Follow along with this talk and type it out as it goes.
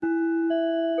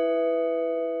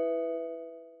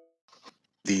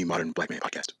the Modern Black Man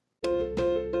Podcast.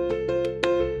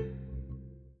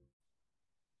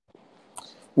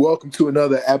 Welcome to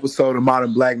another episode of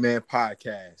Modern Black Man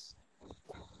Podcast.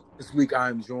 This week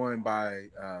I'm joined by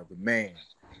the man,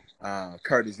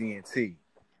 Curtis ENT.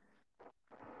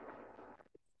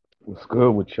 What's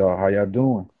good with y'all? How y'all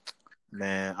doing?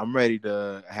 Man, I'm ready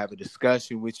to have a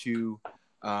discussion with you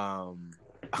about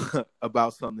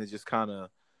something that just kind of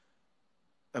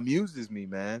amuses me,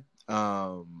 man.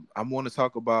 I want to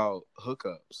talk about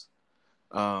hookups.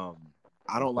 I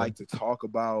don't like to talk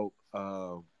about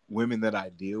women that I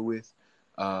deal with,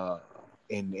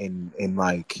 and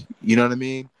like, you know what I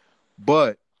mean?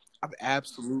 But I've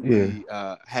absolutely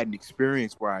had an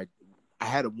experience where I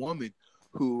had a woman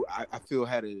who I feel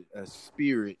had a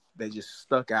spirit that just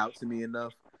stuck out to me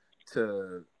enough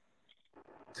to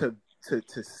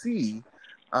see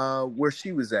where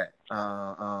she was at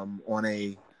on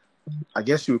a, I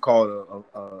guess you would call it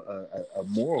a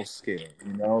moral scale.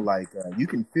 You know, like you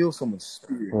can feel someone's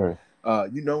spirit.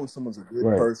 Right. You know when someone's a good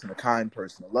person, a kind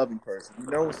person, a loving person.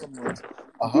 You know when someone's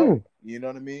a hoe. You know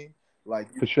what I mean?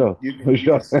 Like For sure. You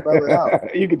can spell it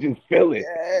out. You can just feel it.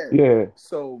 Yeah.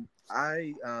 So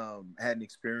I had an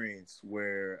experience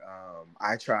where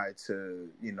I tried to,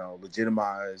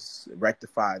 legitimize,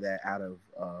 rectify that out of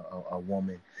a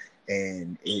woman,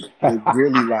 and it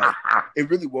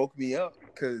really woke me up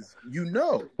because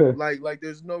like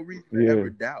there's no reason to ever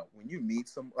doubt when you meet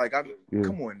some, like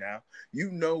come on now,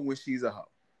 when she's a hoe,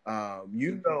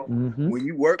 when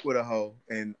you work with a hoe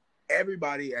and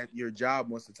everybody at your job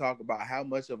wants to talk about how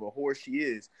much of a whore she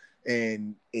is,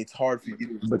 and it's hard for you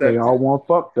to but they all want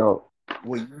fuck though.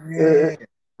 Well, yeah.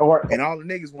 And all the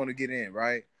niggas want to get in,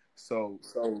 right? So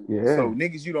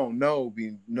niggas you don't know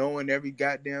be knowing every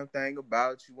goddamn thing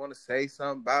about you, want to say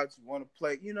something about you, want to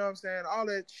play, you know what I'm saying? All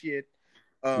that shit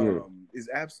is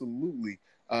absolutely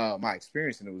my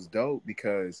experience, and it was dope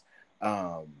because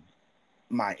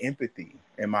my empathy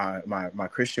and my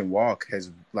Christian walk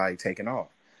has like taken off.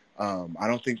 I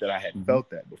don't think that I had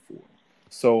felt that before.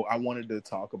 So I wanted to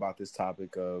talk about this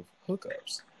topic of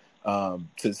hookups.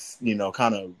 To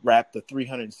kind of wrap the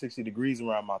 360 degrees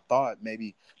around my thought.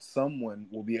 Maybe someone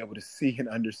will be able to see and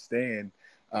understand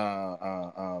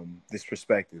this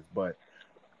perspective. But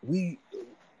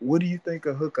what do you think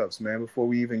of hookups, man? Before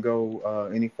we even go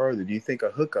any further, do you think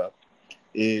a hookup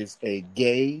is a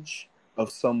gauge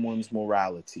of someone's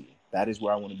morality? That is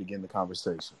where I want to begin the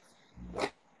conversation.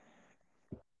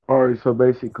 All right, so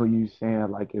basically you saying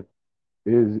like if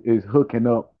is hooking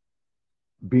up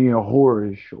being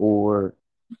whorish, or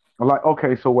like,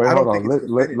 okay, so wait, hold on,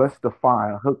 let's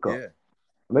define hookup.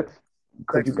 Let's,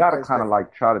 because you gotta kind of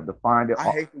like try to define it.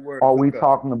 I hate the word are hookup. we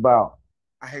talking about,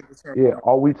 I hate the term.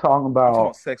 Are we talking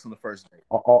about sex on the first date?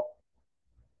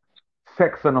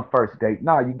 Sex on the first date?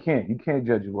 Nah, you can't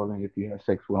judge a woman if you have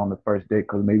sex with on the first date,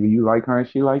 because maybe you like her and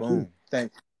she like you.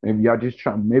 Thanks. Maybe y'all just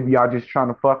trying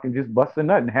to fucking just bust a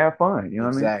nut and have fun. You know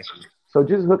what I mean? Exactly. So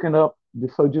just hooking up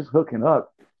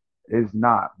is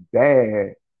not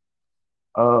bad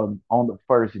on the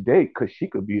first date, because she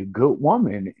could be a good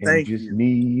woman and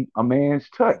need a man's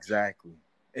touch.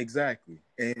 Exactly.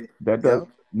 And that does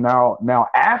now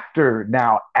after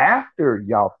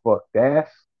y'all fuck, there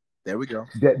we go.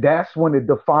 That's when it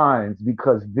defines,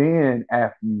 because then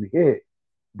after you hit,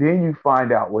 then you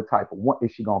find out what type of one.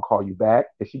 Is she gonna call you back?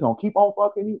 Is she gonna keep on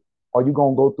fucking you? Are you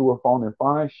gonna go through her phone and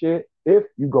find shit? If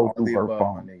you go all through her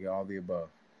phone, my nigga, all the above.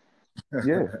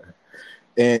 Yeah.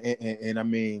 and I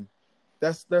mean,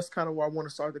 that's kind of why I want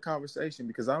to start the conversation,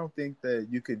 because I don't think that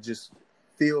you could just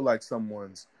feel like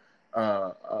someone's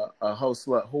a hoe,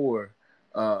 slut, whore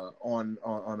on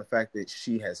the fact that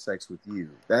she has sex with you.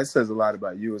 That says a lot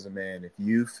about you as a man if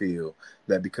you feel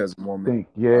that because a woman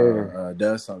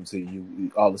does something to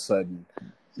you, all of a sudden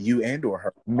you and or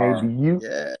her maybe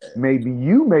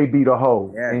you may be the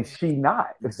hoe and she not.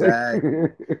 Exactly.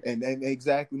 and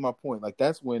exactly my point. Like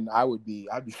that's when I'd be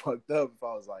fucked up if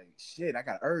I was like, shit, I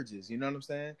got urges, you know what I'm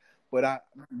saying? But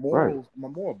my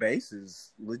moral base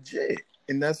is legit.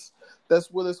 And that's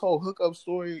where this whole hookup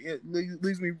story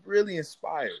leaves me really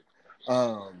inspired.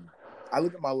 I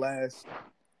look at my last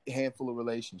handful of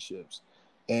relationships,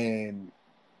 and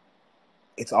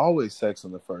it's always sex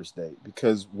on the first date,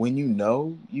 because when you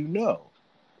know,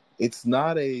 it's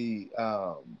not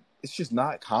it's just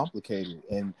not complicated.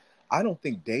 And I don't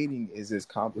think dating is as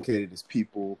complicated as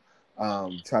people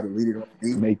try to read it on.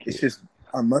 It's just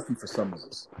unlucky for some of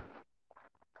us.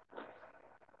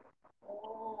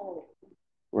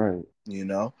 Right. You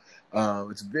know,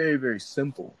 it's very, very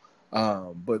simple.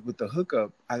 But with the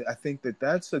hookup, I think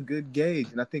that's a good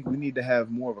gauge. And I think we need to have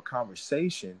more of a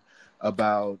conversation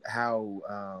about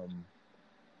how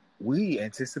we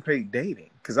anticipate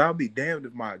dating. Because I'll be damned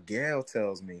if my gal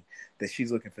tells me that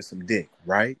she's looking for some dick,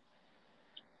 right?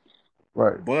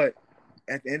 Right. But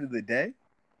at the end of the day,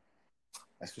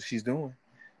 that's what she's doing.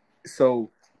 So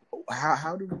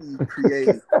how do we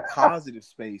create positive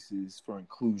spaces for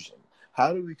inclusion?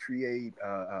 How do we create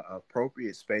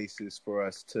appropriate spaces for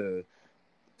us to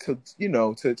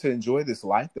enjoy this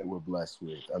life that we're blessed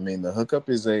with? I mean, the hookup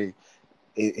is every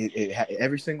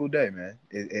single day, man.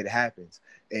 It happens.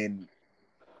 And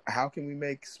how can we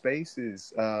make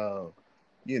spaces, better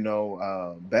in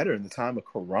the time of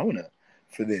Corona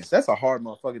for this? That's a hard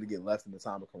motherfucker to get left in the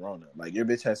time of Corona. Like, your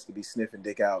bitch has to be sniffing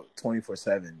dick out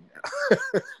 24/7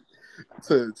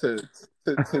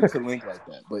 to link like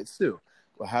that. But still,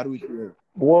 how do we create?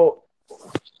 Well,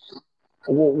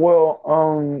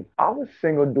 I was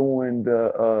single during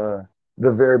the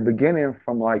very beginning,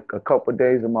 from like a couple of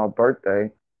days of my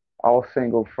birthday. I was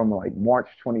single from like March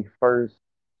 21st,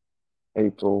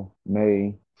 April,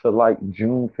 May to like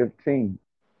June 15th.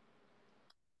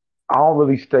 I don't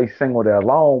really stay single that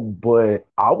long, but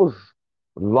I was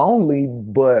lonely,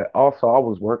 but also I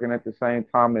was working at the same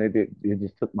time, and it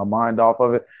just took my mind off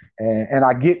of it. And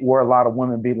I get where a lot of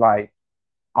women be like,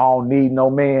 I don't need no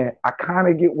man. I kind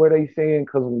of get where they saying,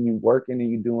 because when you working and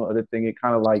you doing other thing, it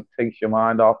kind of like takes your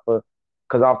mind off of.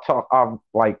 Because I've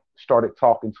like started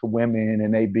talking to women,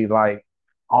 and they be like,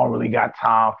 I don't really got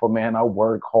time for man. I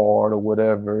work hard or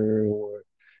whatever.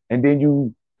 And then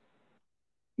you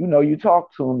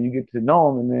talk to them, you get to know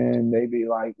them, and then they be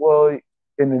like, well,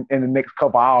 in the next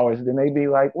couple hours, then they be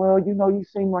like, well, you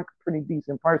seem like a pretty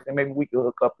decent person. Maybe we could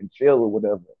hook up and chill or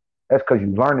whatever. That's because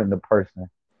you're learning the person.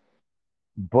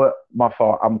 But my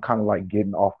fault, I'm kind of like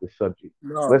getting off the subject.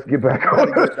 No, let's get back on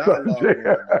the subject,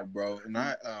 though, bro. And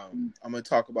I'm gonna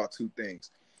talk about two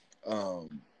things.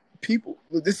 People,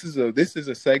 this is a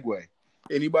segue.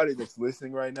 Anybody that's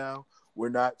listening right now, we're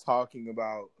not talking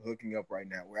about hooking up right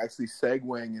now. We're actually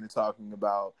segueing into talking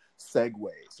about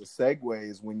segues. A segue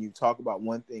is when you talk about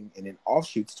one thing and it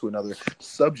offshoots to another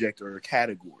subject or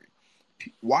category.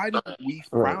 Why do we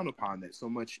frown upon that so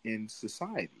much in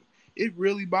society? It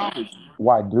really bothers me.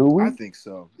 Why do we? I think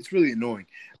so. It's really annoying.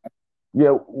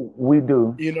 Yeah, we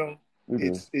do.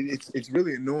 It's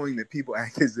really annoying that people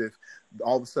act as if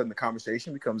all of a sudden the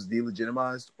conversation becomes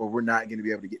delegitimized, or we're not going to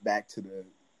be able to get back to the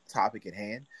topic at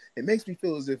hand. It makes me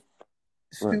feel as if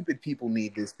stupid people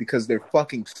need this because they're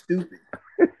fucking stupid.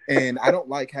 And I don't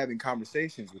like having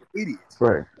conversations with idiots.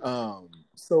 Right.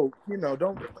 So,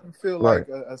 don't feel like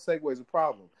a segue is a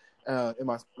problem. And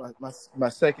my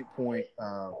second point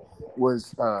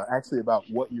was actually about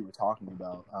what you were talking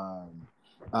about.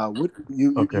 What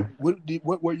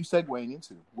were you segueing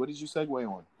into? What did you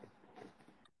segue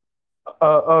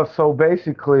on? So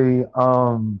basically,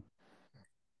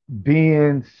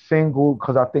 being single,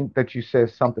 because I think that you said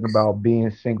something about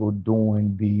being single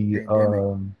during the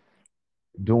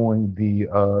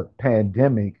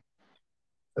pandemic.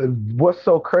 What's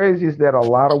so crazy is that a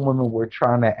lot of women were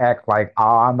trying to act like,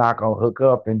 oh, I'm not gonna hook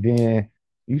up, and then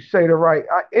you say the right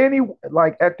at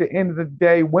the end of the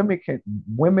day,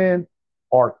 women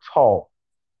are taught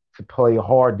to play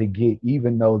hard to get,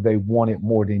 even though they want it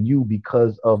more than you,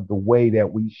 because of the way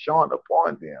that we shun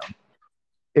upon them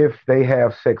if they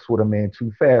have sex with a man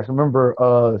too fast.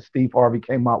 Remember, Steve Harvey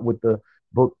came out with the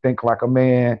book Think Like a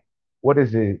Man. What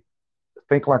is it?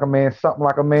 Think Like a Man, something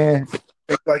like a man.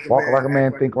 Walk like a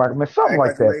man, think like a man, something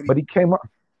like that. But he came up,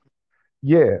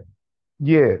 yeah.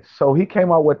 So he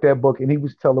came out with that book, and he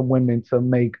was telling women to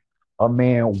make a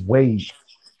man wait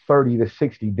 30 to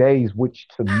 60 days, which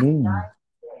to me,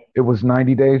 it was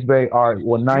 90 days, babe. All right,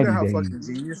 well, 90 days. Fucking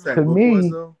genius that book was,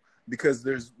 though? Because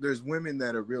there's women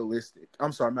that are realistic.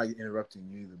 I'm sorry, I'm not interrupting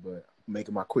you either, but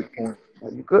making my quick point.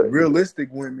 Realistic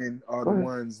women are the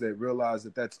ones that realize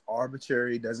that that's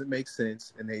arbitrary, doesn't make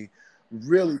sense, and they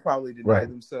really probably deny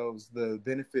themselves the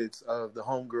benefits of the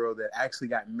homegirl that actually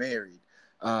got married.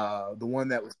 The one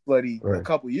that was slutty a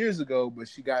couple years ago, but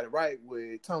she got it right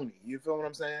with Tony. You feel what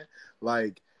I'm saying?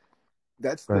 Like,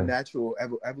 that's the natural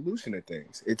evolution of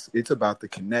things. It's about the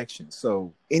connection.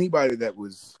 So anybody that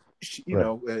was, I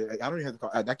don't even have to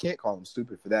call. I can't call them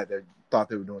stupid for that. They thought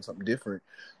they were doing something different.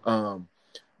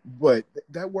 But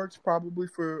that works probably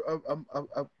for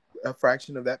a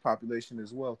fraction of that population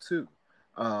as well too.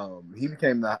 He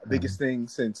became the biggest thing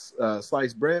since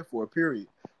sliced bread for a period.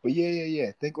 But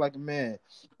yeah. Think like a man,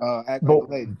 act like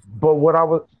a lady. But what I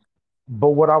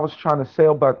was trying to say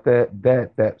about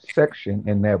that section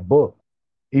in that book,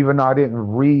 even though I didn't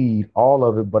read all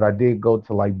of it, but I did go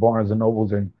to like Barnes and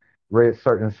Nobles and read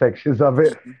certain sections of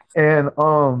it. And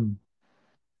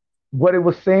what it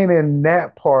was saying in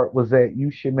that part was that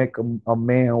you should make a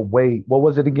man wait. What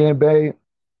was it again, babe?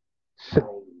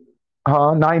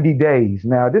 90 days.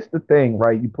 Now, this is the thing,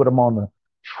 right? You put them on the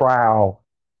trial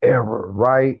error,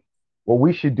 right? Well,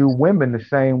 we should do women the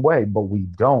same way, but we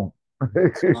don't.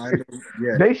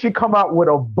 Yeah. They should come out with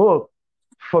a book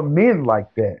for men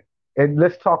like that. And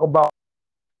let's talk about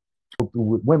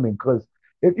with women, because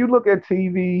if you look at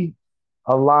TV,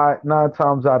 a lot, 9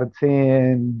 times out of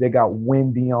 10, they got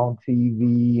Wendy on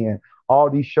TV and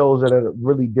all these shows that are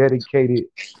really dedicated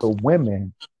to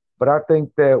women. But I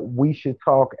think that we should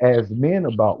talk as men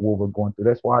about what we're going through.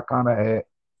 That's why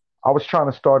I was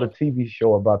trying to start a TV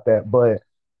show about that, but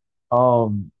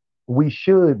we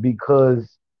should,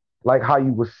 because like how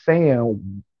you were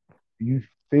saying, you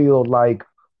feel like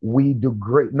we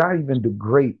degrade, not even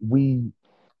degrade, we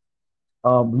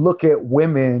look at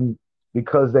women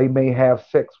because they may have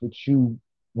sex with you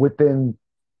within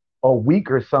a week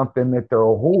or something that they're a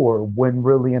whore, when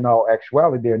really in all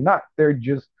actuality they're not. They're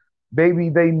just, baby,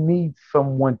 they need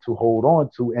someone to hold on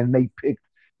to, and they pick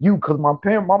you. Because my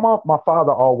mom, my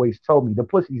father always told me the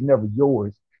pussy's never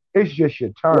yours. It's just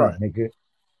your turn, right, nigga.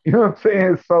 You know what I'm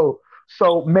saying?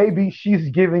 So maybe she's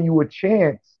giving you a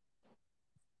chance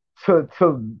to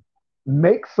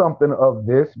make something of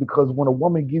this, because when a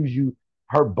woman gives you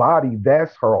her body,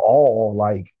 that's her all.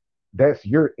 Like, that's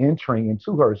your entering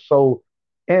into her. So,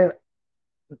 and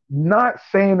not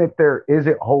saying that there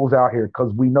isn't hoes out here,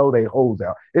 because we know they hoes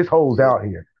out. It's hoes out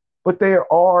here. But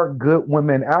there are good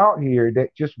women out here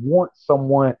that just want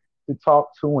someone to talk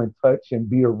to and touch and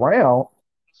be around.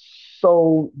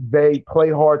 So they play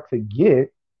hard to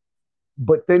get.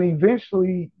 But then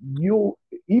eventually, you,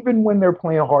 even when they're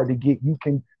playing hard to get, you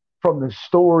can, from the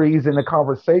stories and the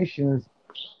conversations,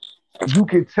 you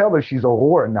can tell if she's a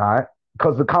whore or not,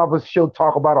 because she'll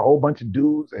talk about a whole bunch of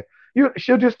dudes, and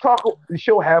she'll just talk.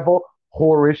 She'll have a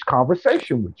whorish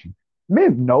conversation with you.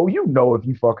 Men know, you know, if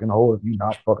you fucking a hoe, if you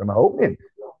not fucking a hoe. Men,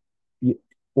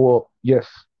 well, yes,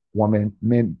 woman,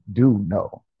 men do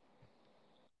know.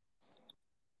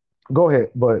 Go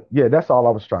ahead, but yeah, that's all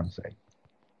I was trying to say.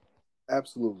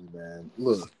 Absolutely, man.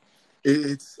 Look,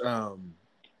 it's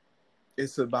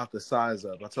about the size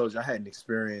of. I told you I had an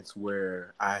experience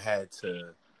where I had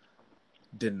to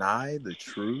deny the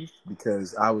truth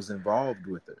because I was involved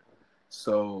with it.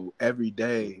 So every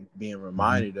day being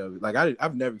reminded of it, like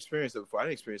I've never experienced it before. I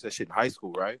didn't experience that shit in high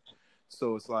school, right?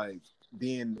 So it's like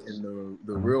being in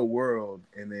the real world,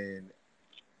 and then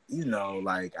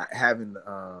like having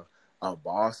a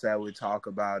boss that would talk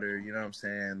about her. You know what I'm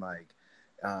saying? Like,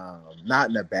 not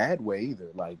in a bad way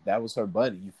either. Like, that was her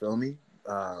buddy. You feel me?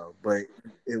 But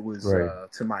it was Right.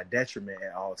 to my detriment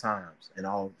at all times, and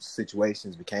all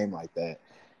situations became like that,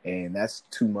 and that's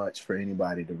too much for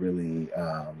anybody to really.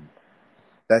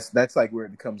 That's like where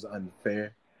it becomes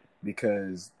unfair,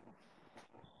 because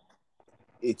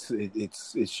it's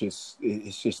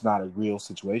just not a real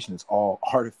situation. It's all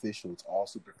artificial. It's all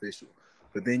superficial.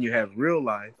 But then you have real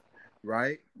life,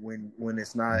 right? When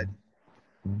it's not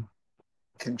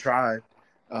contrived,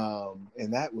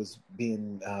 and that was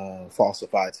being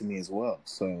falsified to me as well.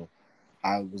 So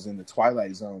I was in the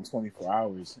twilight zone 24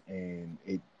 hours, and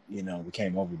it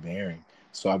became overbearing.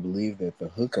 So I believe that the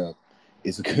hookup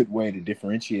is a good way to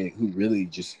differentiate who really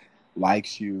just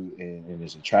likes you and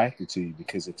is attracted to you,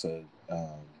 because it's an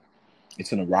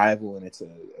arrival, and it's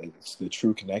the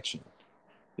true connection.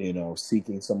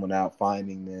 Seeking someone out,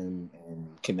 finding them, and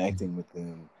connecting with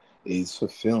them is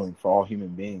fulfilling for all human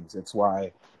beings. That's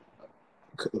why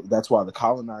the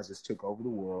colonizers took over the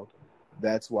world.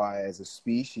 That's why, as a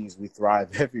species, we thrive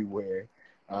everywhere.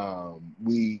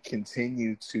 We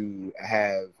continue to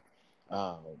have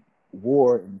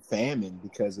war and famine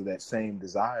because of that same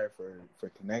desire for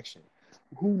connection.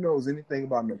 Who knows anything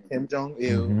about no Kim Jong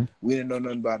Il? We didn't know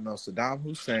nothing about no Saddam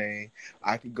Hussein.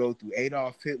 I could go through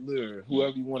Adolf Hitler, or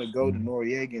whoever you want to go to,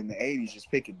 Noriega in the 80s. Just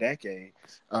pick a decade.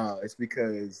 It's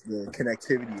because the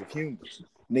connectivity of humans.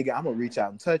 Nigga, I'm gonna reach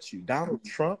out and touch you. Donald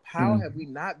Trump, how have we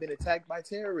not been attacked by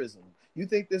terrorism? You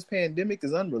think this pandemic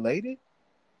is unrelated?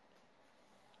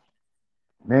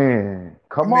 Man,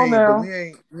 come on now. But we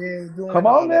ain't doing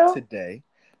all that today.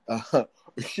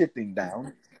 Shifting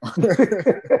down. You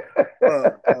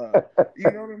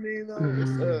know what I mean? Though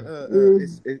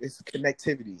it's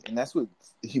connectivity, and that's what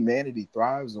humanity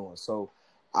thrives on. So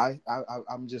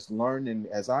I'm just learning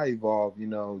as I evolve.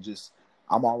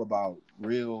 I'm all about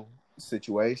real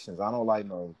situations. I don't like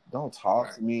don't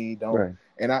talk to me, don't. Right.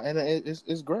 And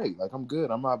it's great. Like, I'm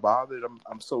good. I'm not bothered.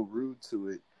 I'm so rude to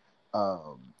it.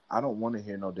 I don't want to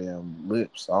hear no damn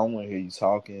lips. I don't want to hear you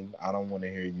talking. I don't want to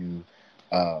hear you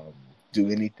do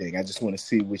anything. I just want to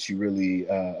see what you really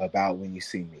about when you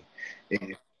see me.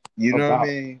 If, you know what I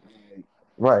mean?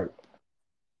 Right.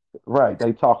 Right.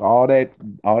 They talk all that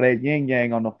yin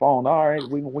yang on the phone. All right,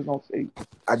 we gonna see.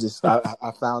 I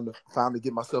found to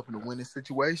get myself in a winning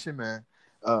situation, man.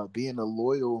 Being a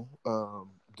loyal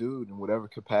dude in whatever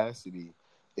capacity,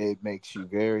 it makes you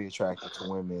very attractive to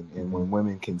women, and when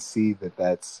women can see that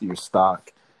that's your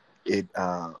stock,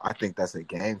 I think that's a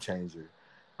game changer.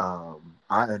 I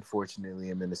unfortunately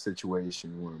am in a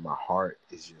situation where my heart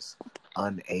is just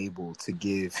unable to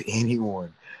give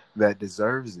anyone that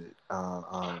deserves it,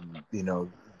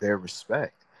 their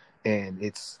respect, and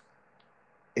it's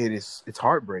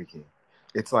heartbreaking.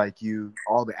 It's like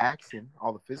all the action,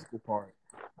 all the physical part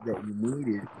that you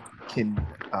needed can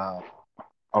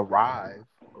arrive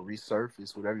or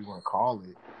resurface, whatever you want to call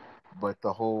it, but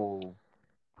the whole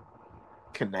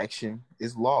connection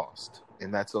is lost,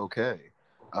 and that's okay.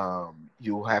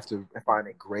 You'll have to find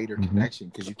a greater connection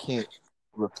because you can't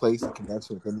replace the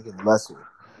connection with anything lesser.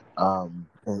 And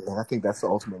I think that's the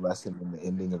ultimate lesson in the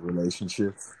ending of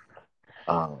relationships.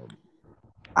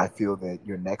 I feel that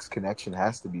your next connection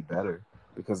has to be better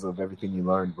because of everything you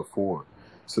learned before.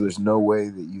 So there's no way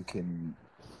that you can,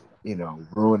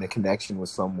 ruin a connection with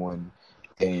someone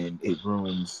and it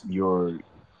ruins your,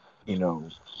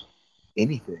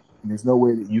 anything. And there's no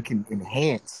way that you can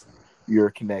enhance your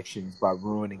connections by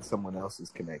ruining someone else's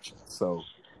connection. So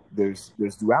there's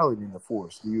duality in the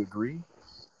force. Do you agree?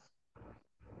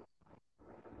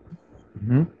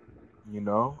 Mm-hmm.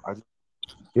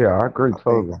 I agree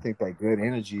totally. I think that good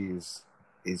energy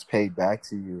is paid back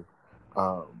to you,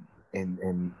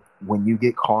 and when you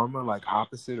get karma, like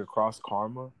opposite or cross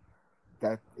karma,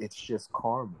 that it's just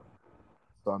karma.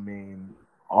 So I mean,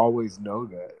 always know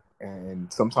that.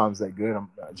 And sometimes that good,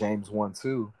 James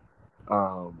 1:2.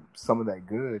 Some of that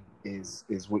good is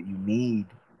what you need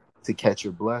to catch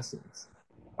your blessings.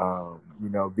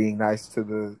 Being nice to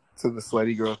the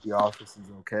slutty girl at the office is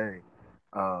okay.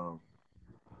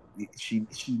 She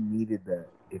needed that.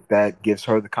 If that gives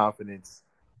her the confidence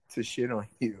to shit on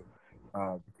you,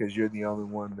 because you're the only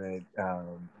one that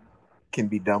can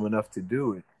be dumb enough to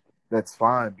do it, that's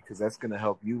fine, because that's going to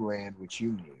help you land what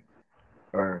you need,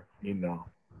 or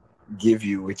give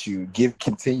you what you give.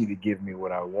 Continue to give me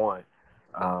what I want,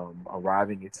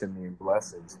 arriving it to me in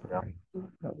blessings.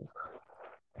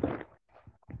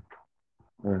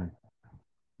 Right.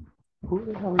 Who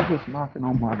the hell is just knocking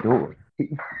on my door?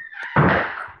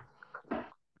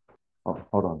 Oh,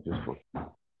 hold on, just for.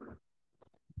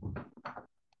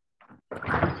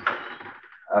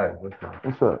 All right,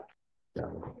 what's up? Yeah.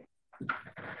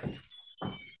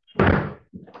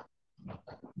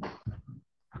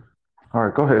 All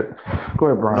right, go ahead,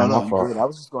 Brian. No, you good. I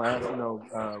was just going to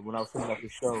ask, when I was thinking about the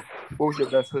show, what was your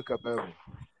best hookup ever?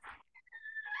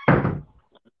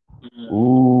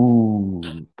 Ooh,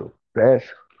 the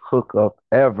best hookup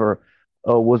ever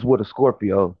was with a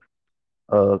Scorpio.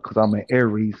 Because I'm an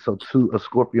Aries, so a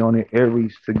Scorpio and an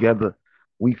Aries together,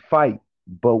 we fight.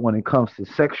 But when it comes to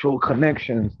sexual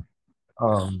connections,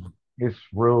 it's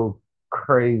real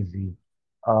crazy.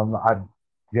 I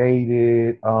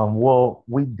dated,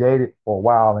 we dated for a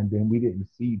while and then we didn't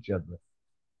see each other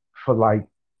for like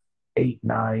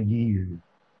 8-9 years.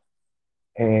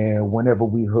 And whenever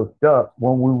we hooked up,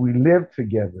 when we lived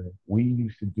together, we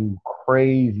used to do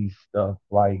crazy stuff.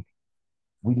 Like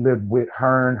we lived with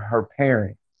her and her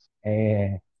parents,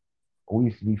 and we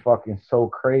used to be fucking so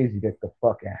crazy that the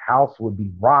fucking house would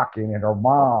be rocking and her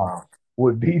mom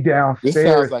would be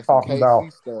downstairs like talking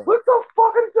about, stuff. What the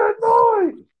fuck is that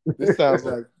noise? This sounds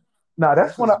like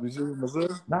that's when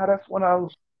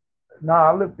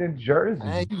I lived in Jersey.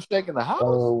 Hey, you shaking the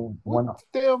house?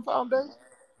 Damn foundation?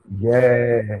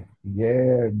 Yeah,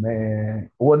 man.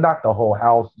 Well, not the whole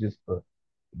house, just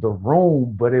the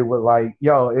room, but it was like,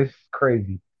 it's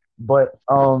crazy. But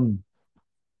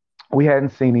we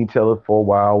hadn't seen each other for a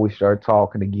while. We started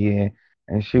talking again,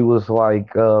 and she was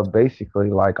like,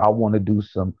 basically, like, I want to do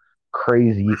some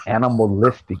crazy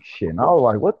animalistic shit. And I was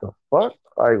like, what the fuck?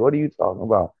 Like, what are you talking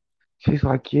about? She's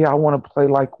like, yeah, I want to play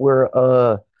like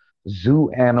we're zoo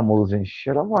animals and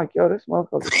shit. I'm like, yo, this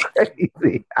motherfucker's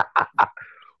crazy.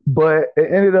 But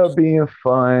it ended up being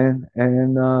fun,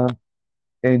 and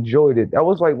enjoyed it. That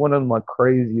was like one of my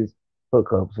craziest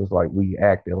hookups. Was like we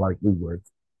acted like we were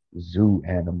zoo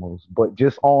animals, but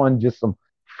just some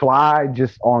fly,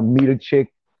 just on meet a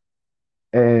chick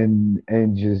and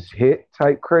just hit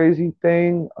type crazy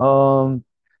thing.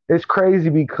 It's crazy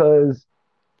because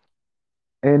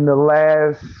in the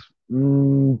last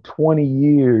 20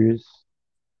 years,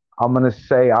 I'm gonna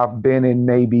say I've been in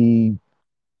maybe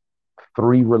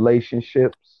 3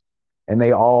 relationships, and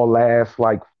they all last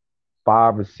like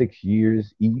 5 or 6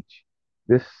 years each.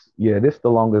 This the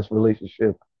longest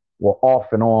relationship. Well, off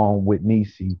and on with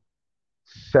Nisi,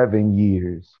 7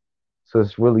 years. So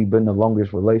it's really been the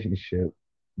longest relationship.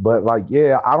 But like,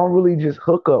 yeah, I don't really just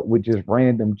hook up with just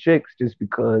random chicks just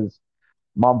because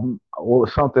my or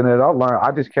something that I learned.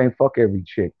 I just can't fuck every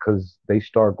chick because they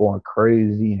start going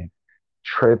crazy and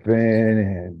tripping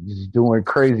and just doing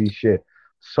crazy shit.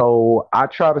 So I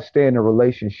try to stay in a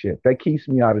relationship that keeps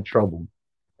me out of trouble,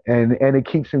 and it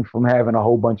keeps me from having a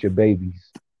whole bunch of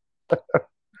babies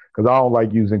because I don't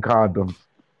like using condoms.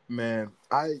 Man,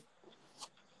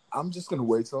 I'm just gonna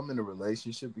wait till I'm in a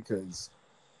relationship because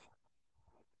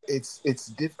it's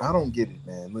different. I don't get it,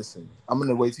 man. Listen, I'm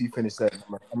gonna wait till you finish that.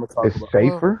 I'm gonna talk It's about. Well,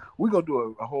 safer. we're gonna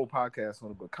do a whole podcast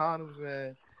on it, but condoms,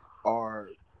 man, are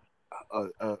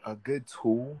a good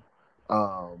tool.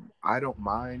 I don't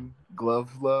mind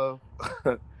glove love.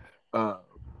 uh,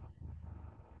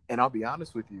 and I'll be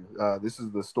honest with you. This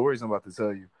is the stories I'm about to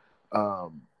tell you.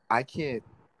 I can't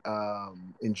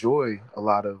enjoy a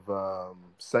lot of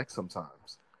sex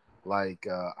sometimes. Like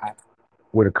I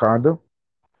With a condom?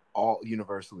 all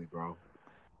universally, bro.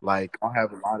 Like I'll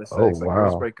have a lot of Oh sex. Like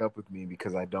girls wow. break up with me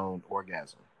because I don't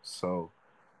orgasm. So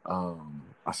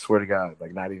I swear to God,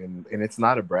 like not even, and it's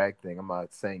not a brag thing. I'm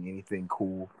not saying anything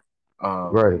cool.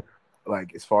 Right.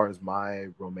 Like as far as my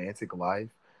romantic life,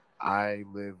 I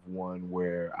live one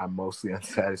where I'm mostly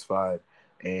unsatisfied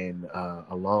and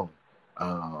alone.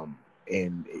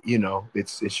 And you know,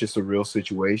 it's just a real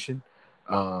situation.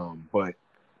 But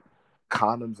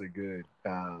condoms are good.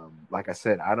 Like I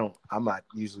said, I'm not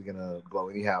usually gonna blow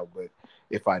anyhow, but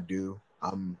if I do,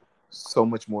 I'm so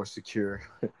much more secure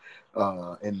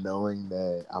in knowing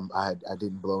that I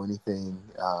didn't blow anything.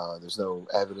 There's no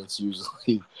evidence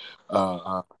usually,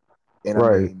 uh, and I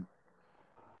Right. mean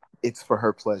it's for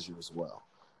her pleasure as well.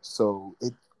 So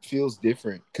it feels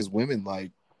different because women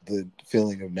like the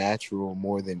feeling of natural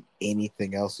more than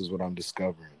anything else is what I'm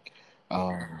discovering.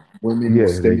 Women will Yeah,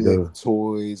 they stimulate do. with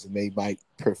toys and they might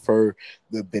prefer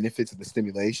the benefits of the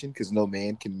stimulation because no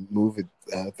man can move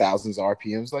at thousands of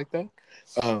RPMs like that.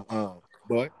 Uh, uh,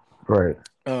 but Right.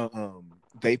 uh, um,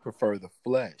 they prefer the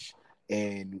flesh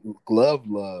and glove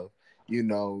love. You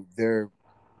know,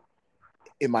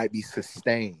 it might be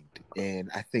sustained, and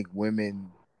I think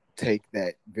women take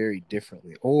that very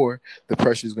differently. Or the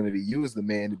pressure is going to be you as the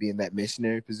man to be in that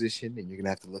missionary position, and you're going to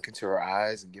have to look into her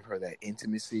eyes and give her that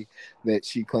intimacy that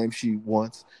she claims she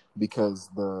wants because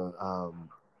the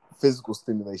physical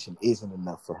stimulation isn't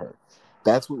enough for her.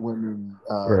 That's what women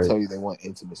Right. tell you they want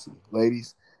intimacy.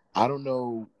 Ladies, I don't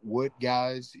know what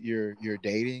guys you're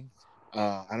dating.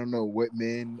 I don't know what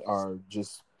men are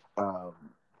just um,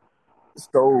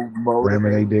 so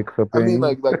Ramming they motivated. dicks up I in mean, you.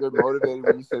 like they're motivated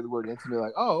when you say the word intimate.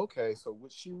 Like, oh, okay. So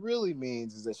what she really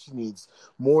means is that she needs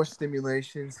more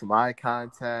stimulation, some eye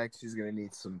contact. She's gonna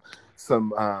need some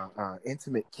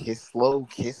intimate slow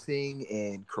kissing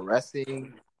and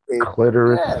caressing.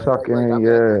 Clitoris Yeah, like I sucking, mean, I think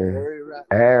yeah. very right.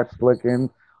 Ass licking,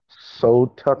 soul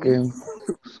tucking,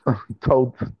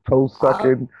 toe toe I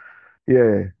sucking.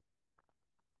 Yeah.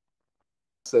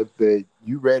 concept that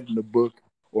you read in a book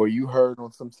or you heard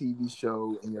on some TV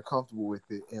show and you're comfortable with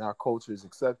it and our culture has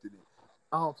accepted it.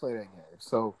 I don't play that game.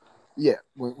 So yeah,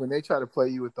 when they try to play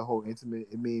you with the whole intimate,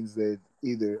 it means that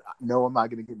either no, I'm not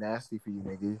gonna get nasty for you,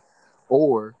 nigga,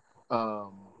 or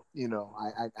um, you know,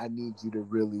 I need you to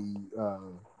really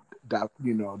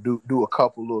do a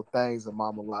couple little things that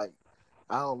mama like.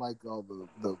 I don't like all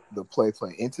the play.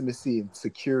 Intimacy and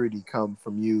security come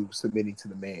from you submitting to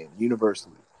the man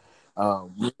universally.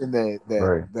 Women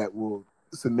Right. that will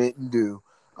submit and do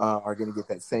are going to get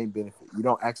that same benefit. You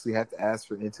don't actually have to ask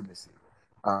for intimacy.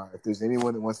 If there's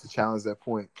anyone that wants to challenge that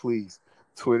point, please,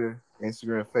 Twitter,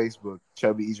 Instagram, Facebook,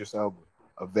 Chubby Idris Elba,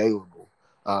 available.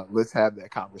 Let's have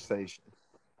that conversation.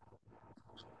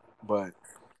 But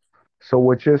So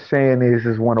what you're saying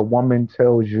is when a woman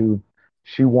tells you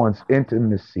she wants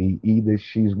intimacy, either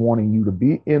she's wanting you to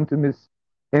be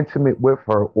intimate with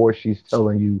her, or she's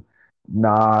telling you,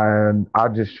 nah,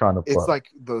 I'm just trying to it's fuck. like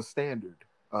the standard,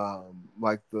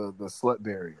 like the slut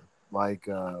barrier. Like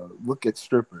look at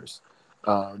strippers.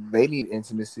 They need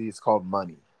intimacy. It's called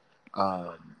money.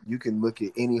 You can look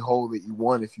at any hole that you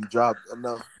want if you drop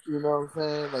enough. You know what I'm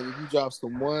saying? Like if you drop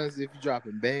some ones, if you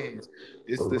dropping bands,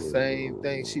 it's the same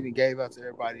thing she done gave out to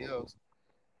everybody else.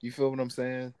 You feel what I'm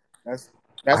saying? That's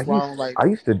I that's why I used don't like. I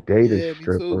used to date a Yeah, me too.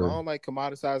 I stripper, don't like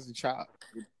commoditizing chop.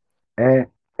 and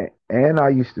and I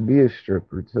used to be a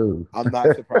stripper too. I'm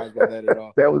not surprised by that at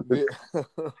all. That was the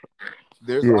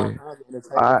There's all yeah. kinds of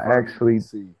I entertainment from actually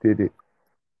see. did it.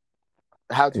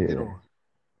 How'd you get Yeah. on?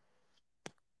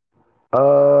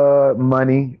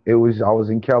 Money. I was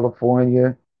in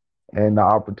California and the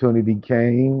opportunity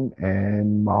came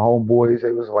and my homeboys,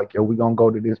 they was like, yo, we gonna go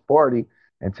to this party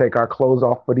and take our clothes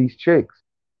off for these chicks.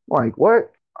 I'm like,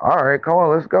 what? All right, come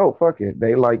on, let's go. Fuck it.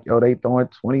 They like, yo, they throwing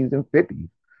 20s and 50s.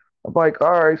 I'm like,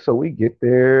 all right, so we get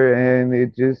there and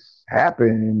it just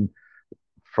happened. And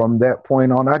from that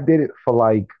point on, I did it for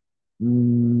like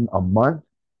a month.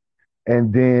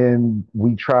 And then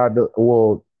we tried to,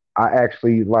 well, I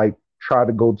actually like tried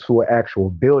to go to an actual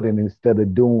building instead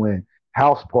of doing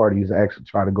house parties. I actually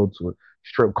tried to go to a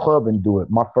strip club and do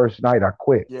it. My first night, I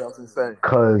quit Yeah, I was insane.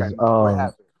 because What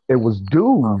happened? it was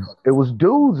dudes. It was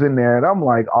dudes in there, and I'm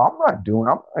like, oh, I'm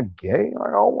not gay. Like,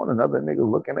 I don't want another nigga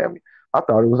looking at me. I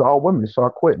thought it was all women, so I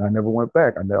quit and I never went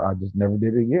back. I just never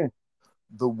did it again.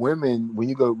 The women, when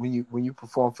you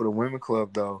perform for the women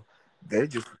club though, they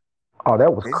just Oh,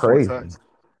 that was they just want to crazy. touch.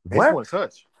 They just What? want to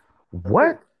touch. That's it.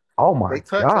 What? Oh They my touch.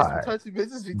 That's what God. touchy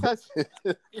bitches be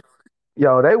touching.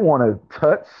 Yo, they want to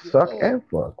touch, suck, Yeah. and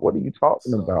fuck. What are you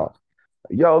talking So about?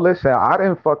 Yo, listen, I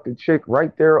didn't fuck the chick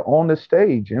right there on the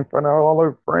stage in front of all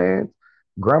her friends,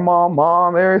 grandma,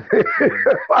 mom, everything.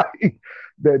 Like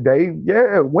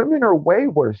yeah, women are way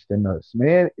worse than us,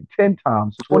 man. 10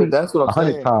 times, but 20, that's what I'm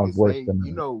 100 saying times is worse they, than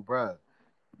you us. know, bruh,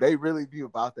 they really be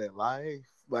about that life.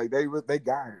 Like they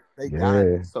got it. They got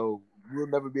it. Yeah. So we'll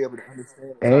never be able to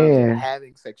understand the times of And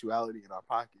having sexuality in our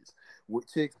pockets.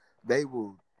 With chicks, they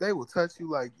will touch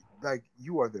you like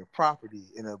you are their property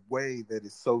in a way that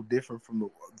is so different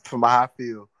from how I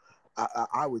feel.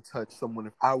 I would touch someone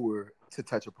if I were to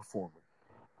touch a performer.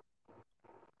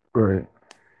 right.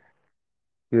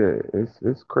 Yeah,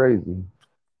 it's crazy.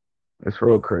 It's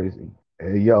real crazy.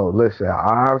 Hey, yo, listen,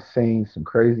 I've seen some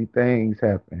crazy things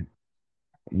happen.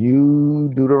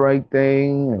 You do the right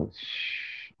thing. And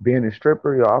being a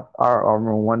stripper, yo, I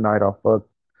remember one night I fucked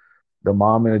the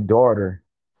mom and the daughter.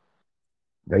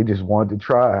 They just wanted to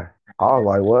try. I was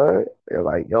like, what? They're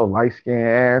like, yo, light skinned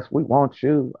ass, we want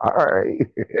you. All right.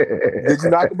 Did you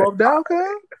knock them both down, cuz?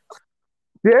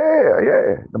 Yeah,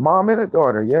 yeah. The mom and the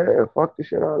daughter. Yeah, fuck the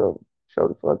shit out of them. Show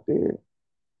the fuck did.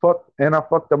 Fuck, and I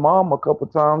fucked the mom a couple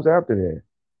times after that.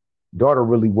 Daughter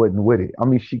really wasn't with it. I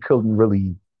mean, she couldn't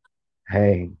really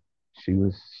hang. She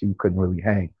couldn't really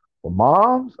hang. But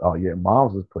moms, oh yeah,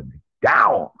 moms was putting it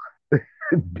down.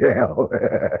 Down.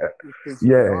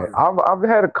 Yeah. I've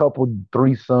had a couple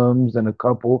threesomes and a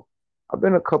couple I've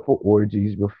been a couple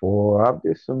orgies before. I've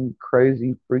did some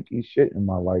crazy freaky shit in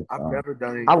my I've lifetime. never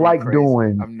done I anything like crazy.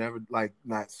 doing I've never like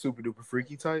not super duper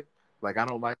freaky type. Like I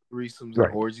don't like threesomes and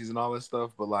right. orgies and all that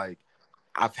stuff. But like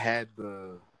I've had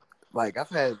I've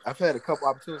had a couple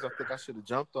opportunities. I think I should have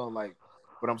jumped on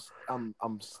but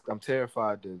I'm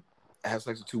terrified to have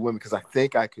sex with two women because I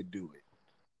think I could do it.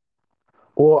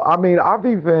 Well, I mean, I've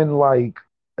even like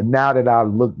now that I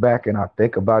look back and I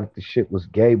think about it, the shit was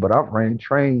gay, but I've ran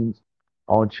trains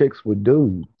on chicks with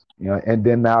dudes, and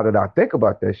then now that I think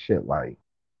about that shit, like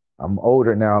I'm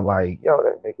older now, like, yo,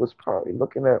 that nigga was probably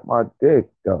looking at my dick,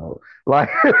 though. Like,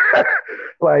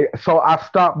 like, so I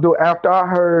stopped doing after I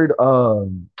heard what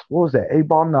was that? A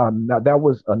ball? No, that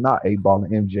was not A ball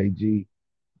and MJG.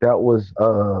 That was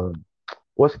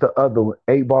what's the other one?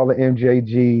 8 Ball and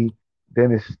MJG.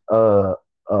 Then it's UGK,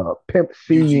 Pimp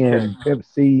C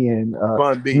and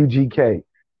Bun B. UGK.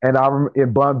 And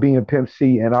in Bun B and Pimp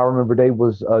C, and I remember they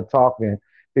was talking.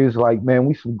 He was like, "Man,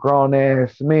 we some grown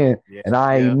ass men, Yeah, and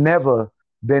I ain't yeah. never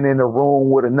been in a room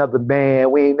with another man.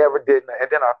 We ain't never did." And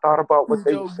then I thought about what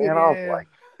they were Joe saying. I was Gooding. like,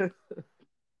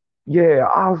 "Yeah,"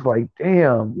 I was like,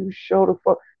 "Damn, you show the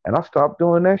fuck." And I stopped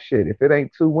doing that shit. If it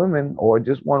ain't two women or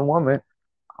just one woman,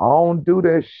 I don't do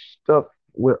that stuff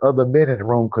with other men in the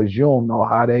room because you don't know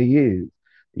how they is.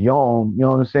 You know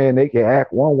what I'm saying? They can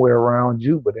act one way around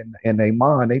you, but in their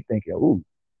mind, they thinking, ooh,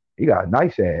 he got a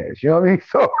nice ass. You know what I mean?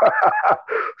 So,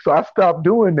 so I stopped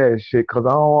doing that shit because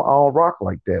I don't rock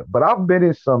like that. But I've been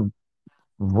in some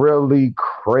really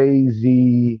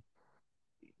crazy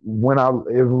when I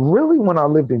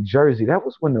lived in Jersey, that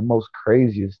was when the most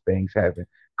craziest things happened.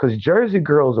 Because Jersey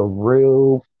girls are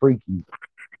real freaky.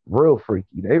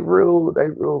 They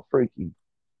real freaky.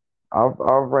 I've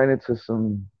ran into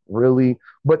some really,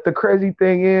 but the crazy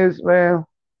thing is, man,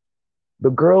 the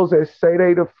girls that say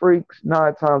they the freaks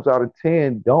 9 times out of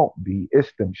 10 don't be.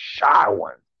 It's them shy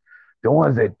ones, the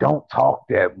ones that don't talk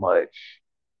that much.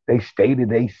 They stay to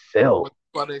they self. That's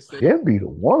why they say. Them be the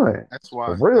one That's for why.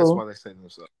 That's why real. they say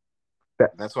themselves.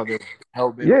 That That's why they're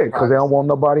hell bent yeah, on because they don't privacy want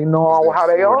nobody because knowing they're how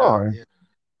they floored out. are. Yeah.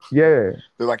 Yeah,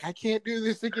 They're like, I can't do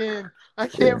this again. I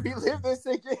can't yeah. relive this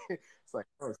again. It's like,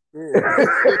 oh shit.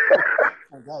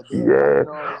 God damn, Yeah.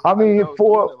 I I didn't mean, know I was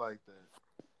doing it like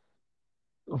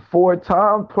that. for a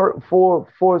time,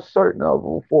 for certain of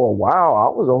them, for a while, I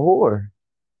was a whore.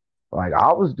 Like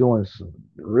I was doing some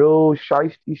real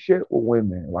shiesty shit with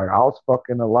women. Like I was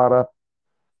fucking a lot of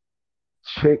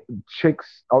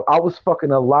chicks. I was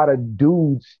fucking a lot of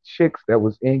dudes, chicks that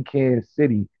was in Kansas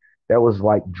City that was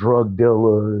like drug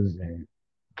dealers and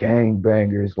gang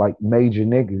bangers, like major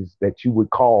niggas that you would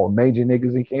call major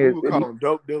niggas in Kansas City. We would call them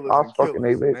dope dealers and killers. And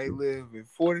they live in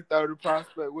 4030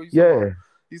 Prospect. What you talking about?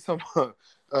 You talking about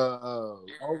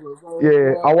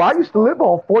yeah. Oh, I used to live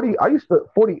on 40. I used to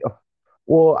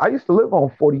live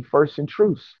on 41st and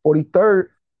Truce, 43rd,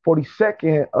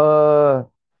 42nd,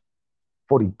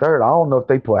 43rd. I don't know if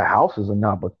they put houses or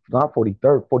not, but not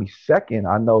 43rd, 42nd.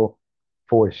 I know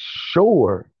for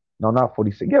sure. No, not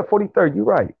 46th. Yeah, 43rd. You're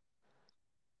right.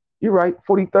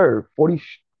 43rd,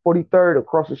 43rd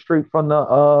across the street from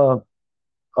the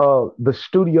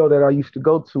studio that I used to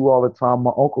go to all the time.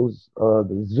 My uncle's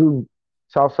the zoo,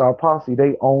 Southside Posse.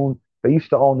 They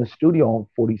used to own the studio on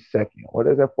 42nd. What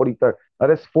is that? 43rd. Now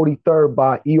that's 43rd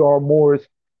by E.R. Moore's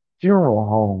funeral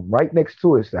home. Right next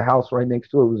to it, the house right next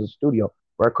to it was a studio.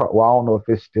 Well, I don't know if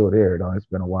it's still there though. It's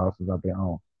been a while since I've been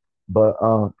home. But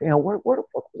damn, where the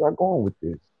fuck was I going with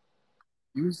this?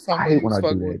 I hate when I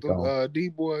do that, though.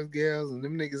 D-boys, gals, and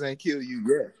them niggas ain't kill you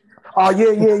yet. Oh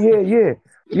yeah.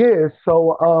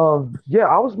 So yeah,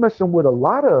 I was messing with a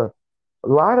lot of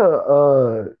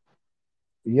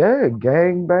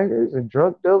gang bangers and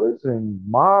drug dealers and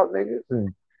mob niggas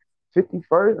and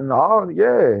 51st and all,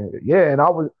 and I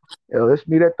was, let's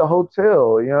meet at the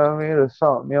hotel, you know what I mean, or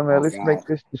something, you know what I mean, let's make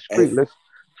this discreet, let's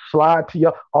slide to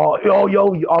your,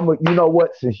 you know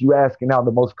what, since you asking now,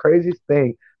 the most craziest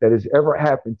thing that has ever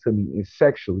happened to me is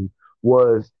sexually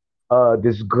was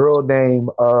this girl named,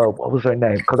 what was her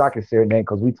name, because I can say her name,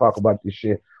 because we talk about this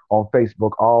shit on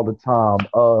Facebook all the time,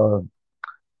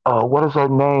 what is her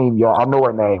name, y'all? I know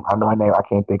her name. I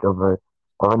can't think of her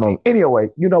name. Anyway,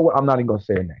 you know what? I'm not even gonna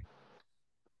say her name.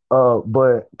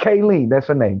 But Kayleen, that's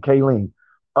her name, Kayleen.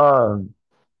 Um,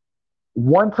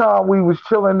 One time we was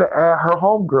chilling at her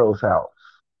homegirl's house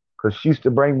because she used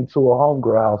to bring me to a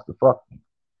homegirl house to fuck me.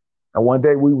 And one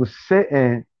day we was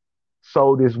sitting.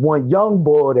 So this one young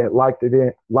boy that liked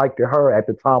her at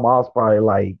the time, I was probably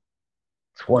like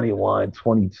 21,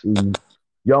 22.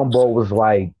 Young boy was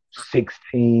like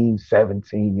 16,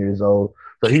 17 years old.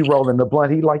 So he rolling the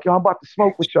blunt. He like, yo, I'm about to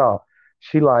smoke with y'all.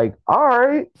 She like, all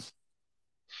right.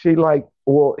 She like,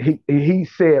 well, he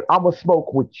said, I'ma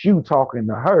smoke with you talking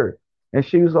to her. And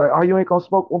she was like, oh, you ain't gonna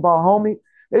smoke with my homie?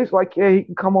 He's like, yeah, he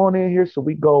can come on in here. So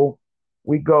we go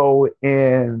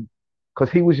in,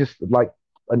 because he was just like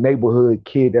a neighborhood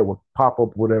kid that would pop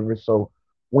up, whatever. So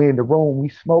we in the room, we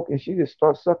smoke, and she just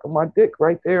starts sucking my dick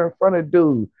right there in front of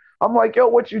dude. I'm like, yo,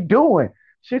 what you doing?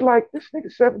 She like, this nigga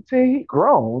 17, he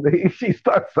grown. She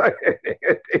starts sucking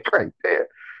dick right there.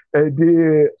 And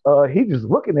then he just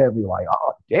looking at me like,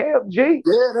 oh, damn, G.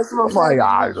 Yeah, that's what I'm like.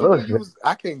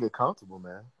 I can't get comfortable,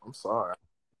 man. I'm sorry.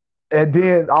 And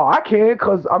then, I can,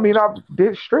 because, I mean, I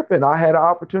did stripping. I had an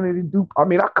opportunity to do, I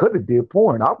mean, I could have did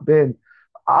porn. I've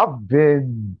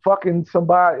been fucking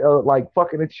somebody, like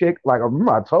fucking a chick. Like, I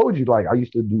remember I told you, like, I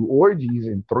used to do orgies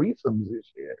and threesomes and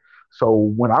shit. So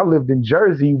when I lived in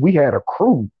Jersey, we had a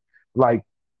crew. Like,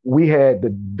 we had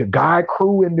the guy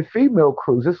crew and the female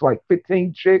crews. It's like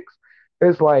 15 chicks.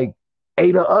 It's like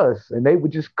 8 of us. And they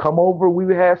would just come over. We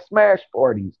would have smash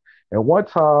parties. And one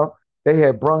time they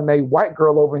had brung a white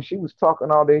girl over and she was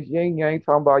talking all this yin yang,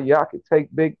 talking about, yeah, I could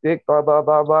take big dick, blah, blah,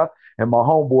 blah, blah. And my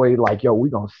homeboy like, yo, we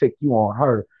gonna sick you on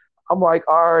her. I'm like,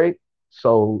 all right.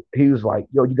 So he was like,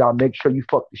 yo, you gotta make sure you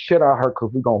fuck the shit out of her because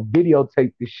we're gonna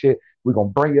videotape this shit. We're gonna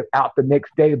bring it out the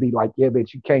next day and be like, yeah,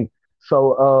 bitch, you can't.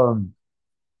 So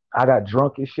I got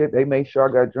drunk and shit. They made sure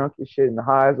I got drunk and shit and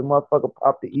high as a motherfucker,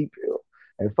 popped the E-pill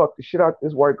and fucked the shit out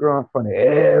this white girl in front of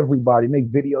everybody. And they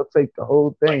videotaped the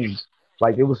whole thing.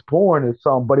 Like it was porn or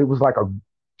something, but it was like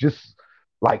just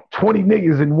like 20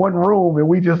 niggas in one room. And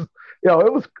we just,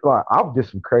 it was like, I've did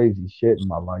some crazy shit in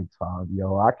my lifetime,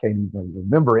 I can't even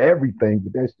remember everything,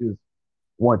 but that's just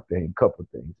one thing, couple of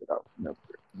things that I remember.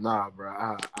 Nah,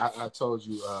 bro. I told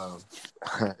you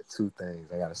 2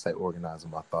 things. I gotta stay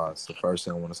organizing my thoughts. The first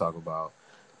thing I want to talk about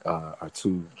are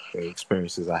 2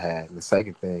 experiences I had. And the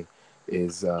second thing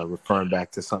is referring back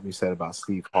to something you said about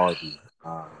Steve Harvey.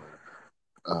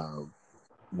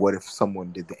 What if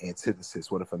someone did the antithesis?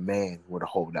 What if a man were to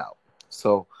hold out?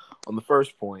 So on the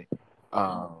first point,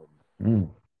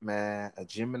 man, a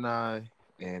Gemini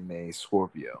and a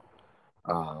Scorpio.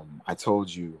 I told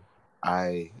you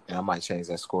I might change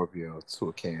that Scorpio to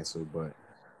a Cancer, but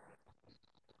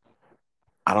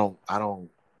I don't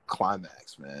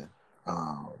climax, man.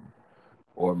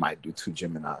 or might do 2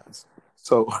 Geminis.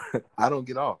 So I don't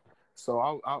get off. So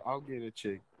I'll get a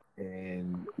chick,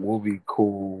 and we'll be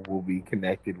cool. We'll be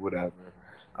connected, whatever.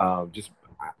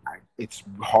 It's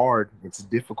hard. It's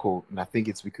difficult, and I think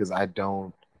it's because I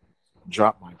don't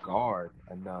drop my guard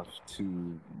enough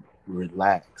to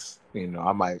relax.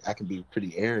 I can be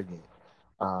pretty arrogant.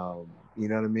 You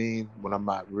know what I mean? When I'm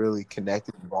not really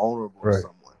connected and vulnerable to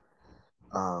someone.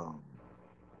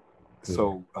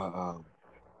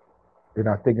 You're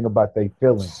not thinking about their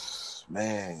feelings.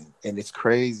 Man, and it's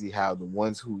crazy how the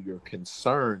ones who you're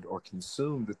concerned or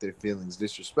consumed with their feelings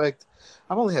disrespect.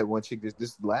 I've only had one chick.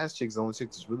 This last chick's the only chick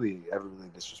that's really ever really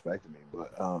disrespected me.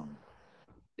 But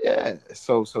yeah.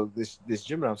 So this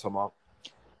Gemini I'm talking about,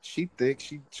 she thick,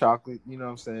 she chocolate. You know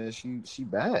what I'm saying? She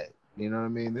bad. You know what I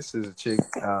mean? This is a chick,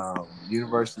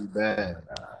 universally bad.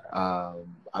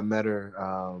 I met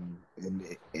her in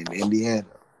Indiana,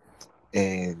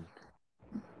 and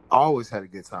I always had a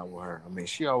good time with her. I mean,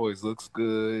 she always looks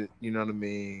good. You know what I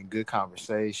mean? Good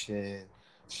conversation.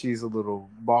 She's a little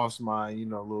boss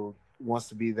mind. Little wants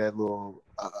to be that little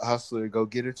hustler, go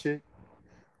getter chick.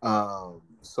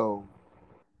 So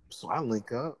I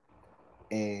link up,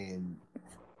 and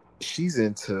she's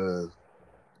into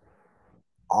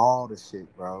all the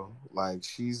shit, bro. Like,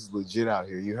 she's legit out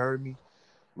here. You heard me?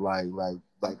 Like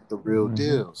the real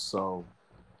deal. So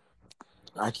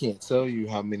I can't tell you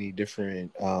how many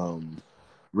different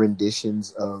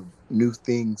renditions of new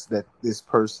things that this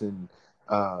person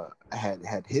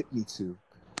had hit me to.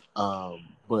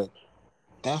 But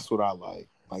that's what I like.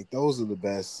 Like, those are the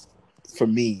best, for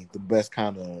me, the best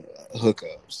kind of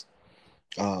hookups.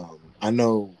 I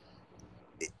know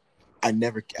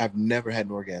I've never had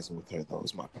an orgasm with her, though,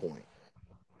 is my point.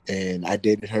 And I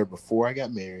dated her before I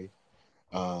got married.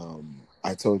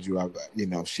 I told you,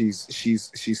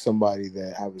 she's somebody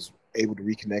that I was able to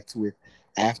reconnect with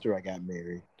after I got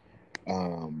married.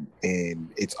 And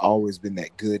it's always been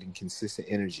that good and consistent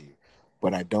energy,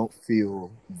 but I don't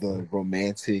feel the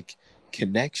romantic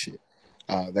connection.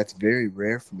 That's very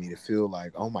rare for me to feel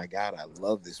like, oh my God, I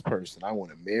love this person. I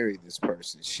want to marry this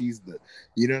person.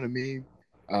 You know what I mean?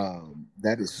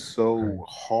 That is so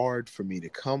hard for me to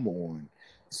come on.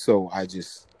 So I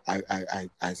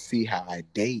see how I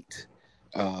date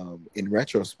in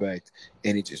retrospect,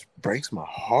 and it just breaks my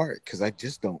heart because I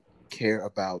just don't care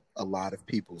about a lot of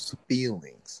people's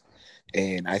feelings.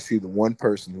 And I see the one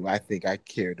person who I think I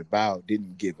cared about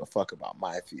didn't give a fuck about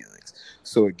my feelings.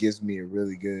 So it gives me a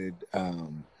really good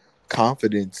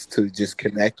confidence to just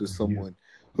connect with someone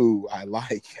who I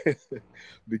like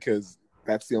because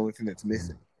that's the only thing that's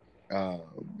missing.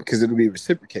 Because it'll be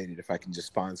reciprocated if I can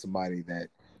just find somebody that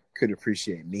could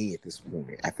appreciate me at this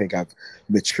point. I think I've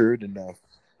matured enough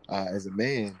as a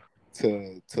man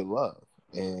to love,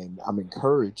 and I'm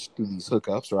encouraged through these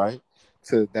hookups, right,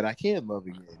 that I can love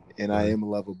again, and I am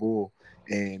lovable.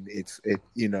 And it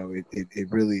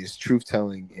really is truth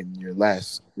telling in your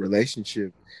last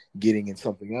relationship, getting in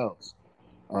something else.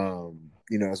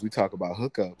 As we talk about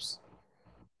hookups,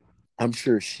 I'm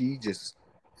sure she just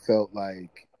felt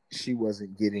like she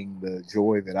wasn't getting the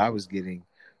joy that I was getting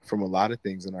from a lot of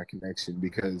things in our connection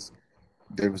because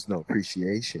there was no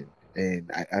appreciation.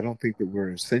 And I don't think that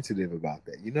we're sensitive about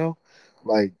that,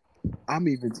 like, I'm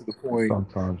even to the point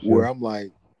where I'm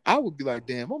like, I would be like,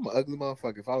 damn, I'm an ugly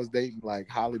motherfucker. If I was dating like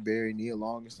Holly Berry, Nia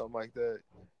Long or something like that,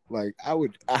 like I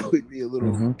would be a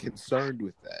little concerned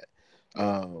with that.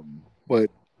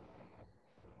 But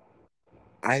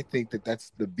I think that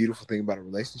that's the beautiful thing about a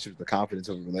relationship. The confidence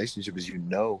of a relationship is,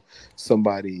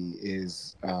 somebody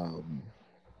is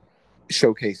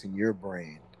showcasing your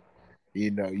brand.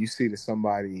 You see that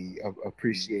somebody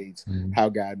appreciates how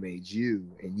God made you,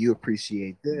 and you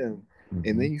appreciate them,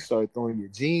 and then you start throwing your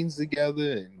genes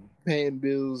together and paying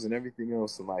bills and everything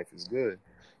else in life is good.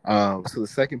 So the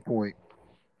second point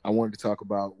I wanted to talk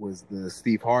about was the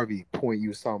Steve Harvey point you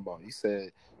were talking about. You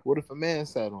said, what if a man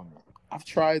sat on it? I've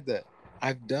tried that.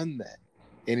 I've done that.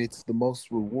 And it's the most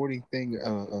rewarding thing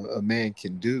a man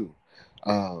can do.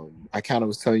 I kind of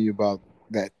was telling you about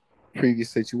that previous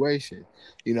situation.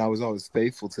 I was always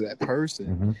faithful to that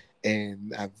person.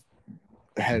 And I've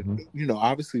had,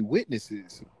 obviously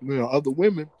witnesses, other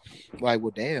women like,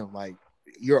 well, damn, like,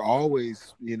 you're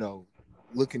always,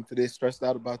 looking for this, stressed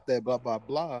out about that, blah, blah,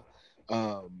 blah.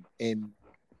 And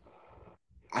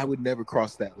I would never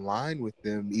cross that line with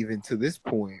them, even to this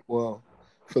point. Well,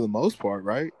 for the most part,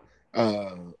 right?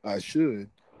 I should,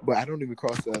 but I don't even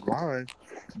cross that line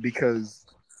because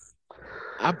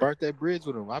I burnt that bridge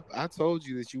with them. I told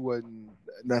you that you wasn't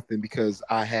nothing because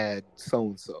I had so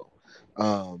and so,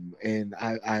 and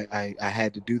I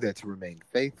had to do that to remain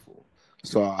faithful.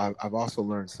 So I've also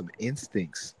learned some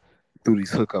instincts through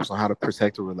these hookups on how to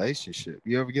protect a relationship.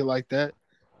 You ever get like that,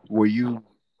 where you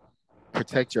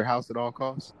protect your house at all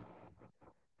costs?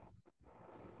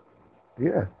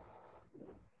 Yeah.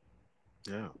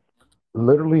 Yeah.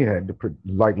 Literally had to protect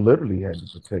my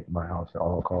house at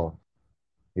all costs.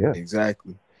 Yeah.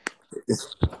 Exactly.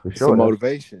 It's For it's the sure.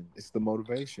 motivation. It's the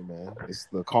motivation, man. It's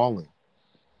the calling.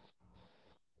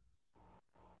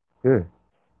 Yeah.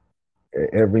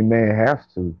 Every man has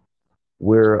to.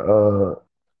 We're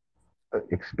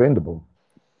expendable.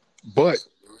 But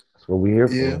That's what we're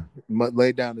here yeah, for.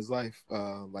 laid down his life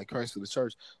like Christ to the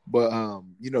church. But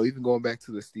even going back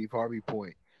to the Steve Harvey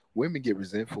point, women get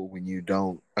resentful when you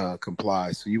don't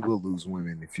comply. So you will lose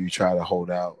women if you try to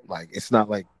hold out. Like, it's not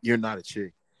like you're not a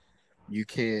chick. You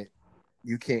can't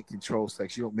control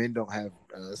sex. Men don't have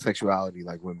sexuality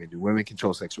like women do. Women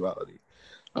control sexuality.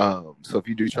 So if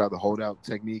you do try the holdout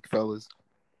technique, fellas,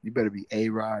 you better be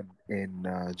A-Rod and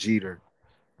Jeter.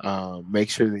 Make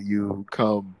sure that you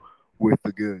come with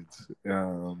the goods,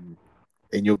 and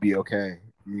you'll be okay.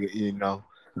 You know.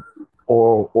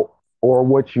 Or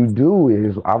what you do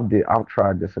is I've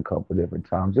tried this a couple different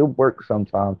times. It works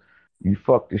sometimes. You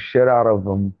fuck the shit out of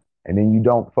them, and then you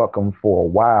don't fuck them for a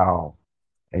while,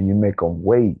 and you make them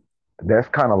wait. That's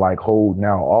kind of like holding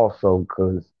out also,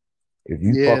 because if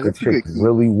you Yeah, fuck a that's a chick good key.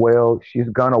 really well, she's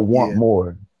gonna want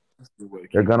more.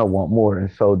 They're gonna want more, and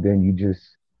so then you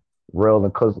just railing.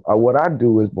 Because what I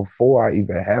do is before I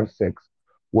even have sex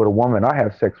with a woman, I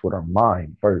have sex with her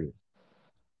mind first.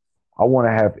 I want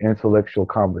to have intellectual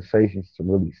conversations to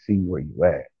really see where you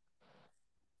at.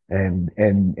 And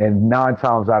 9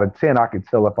 times out of 10, I can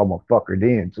tell if I'm a fucker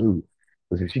then too.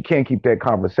 Because if she can't keep that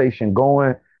conversation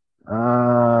going,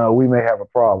 we may have a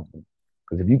problem.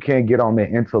 Because if you can't get on the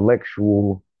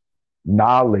intellectual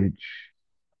knowledge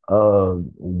of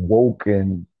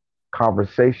woken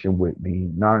conversation with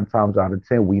me, 9 times out of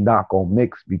 10, we not gonna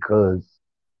mix because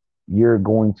you're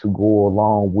going to go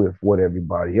along with what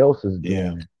everybody else is doing.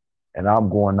 Yeah. And I'm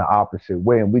going the opposite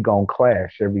way, and we gonna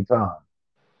clash every time.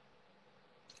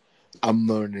 I'm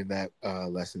learning that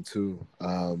lesson too.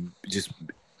 Just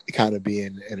kind of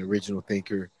being an original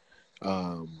thinker.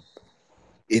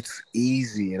 It's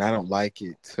easy, and I don't like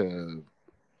it to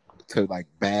like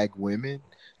bag women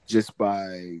just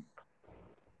by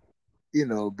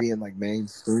being like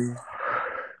mainstream.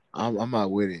 I'm not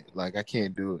with it. Like, I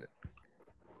can't do it.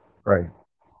 Right.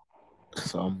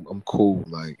 So I'm cool.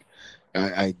 Like,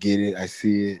 I get it. I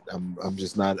see it. I'm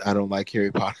just not. I don't like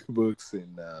Harry Potter books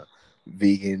and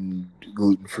vegan,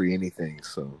 gluten free anything.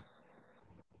 So.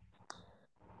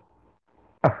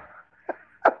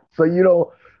 So you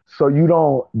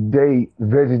don't date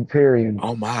vegetarians.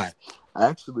 Oh my!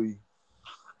 Actually,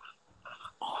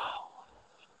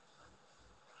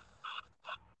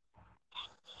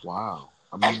 wow.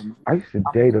 I mean, I used to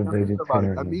date a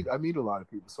vegetarian. I meet a lot of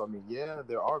people. So I mean, yeah,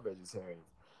 there are vegetarians,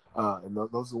 and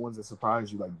those are the ones that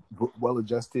surprise you, like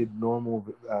well-adjusted, normal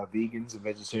vegans and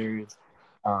vegetarians.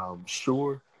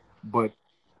 Sure, but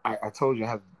I told you I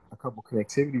have a couple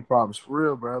connectivity problems for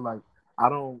real, bro. Like, I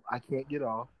can't get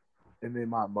off, and then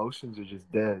my emotions are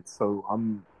just dead. So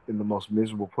I'm in the most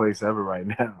miserable place ever right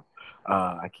now.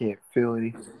 I can't feel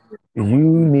anything. You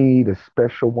need a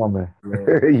special woman.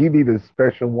 Yeah. You need a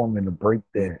special woman to break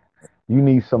that. You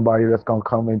need somebody that's gonna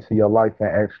come into your life and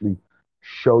actually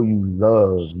show you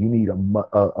love. You need a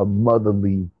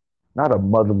motherly, not a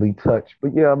motherly touch,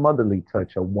 but yeah, a motherly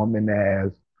touch. A woman that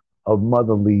has a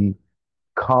motherly,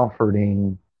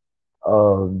 comforting,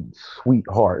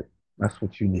 sweetheart. That's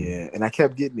what you need. Yeah, and I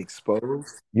kept getting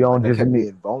exposed. You don't like, I just kept need.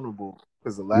 being vulnerable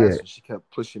because the last one, she kept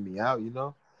pushing me out.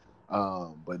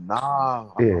 But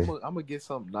nah, I'm gonna get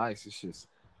something nice. It's just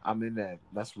I'm in that.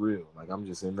 That's real. Like, I'm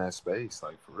just in that space.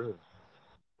 Like, for real.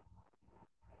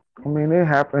 I mean, it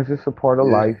happens. It's a part of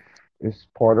life. It's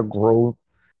part of growth,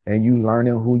 and you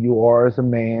learning who you are as a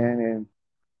man.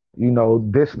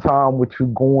 And this time with you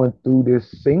going through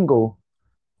this single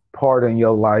part in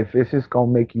your life, it's just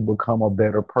gonna make you become a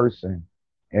better person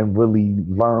and really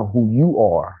learn who you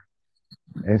are.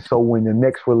 And so when the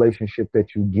next relationship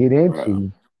that you get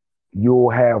into, you'll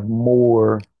have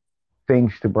more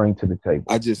things to bring to the table.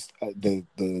 I just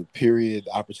the period,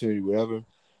 opportunity, whatever.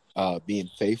 Being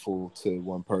faithful to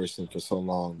one person for so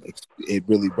long, it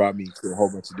really brought me to a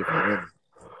whole bunch of different women.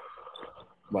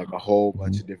 Like, a whole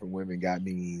bunch of different women got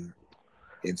me.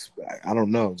 I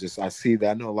don't know. Just, I see that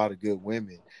I know a lot of good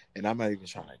women, and I'm not even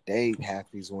trying to date half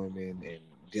these women and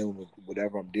dealing with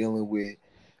whatever I'm dealing with.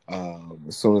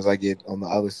 As soon as I get on the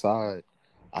other side,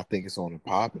 I think it's on the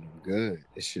pop and I'm good.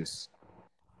 It's just,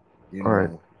 All right.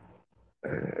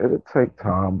 It'll take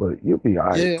time, but you'll be all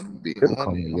right. Yeah, I'm gonna be It'll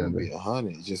come 100. I'm gonna together. be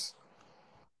 100. Just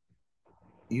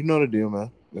you know the deal,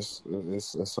 man. It's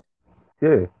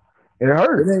Yeah, it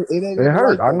hurt. it ain't It even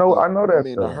hurt. like I that know. though. I know I that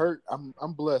mean, the feeling. hurt.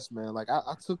 I'm blessed, man. Like I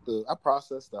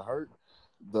processed the hurt.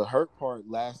 The hurt part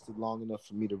lasted long enough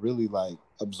for me to really like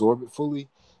absorb it fully,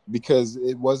 because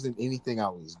it wasn't anything I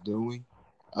was doing.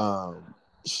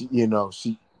 She,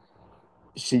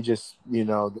 she just,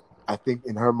 I think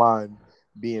in her mind,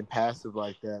 being passive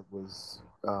like that was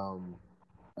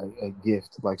a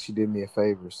gift. Like she did me a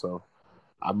favor, so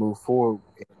I moved forward,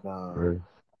 and Right.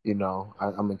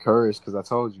 I'm encouraged because I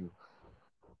told you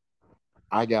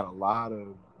I got a lot of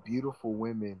beautiful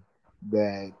women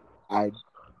that I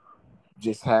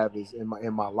just have is in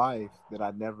my life that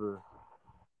I never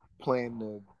plan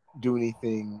to do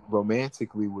anything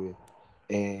romantically with,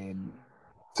 and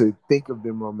to think of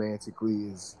them romantically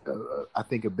is, I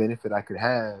think, a benefit I could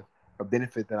have, a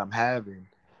benefit that I'm having.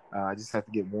 I just have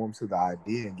to get warm to the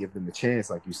idea and give them a chance,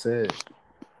 like you said.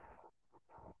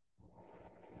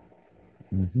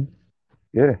 Mm-hmm.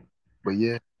 Yeah. But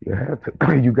yeah, You have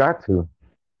to. You got to.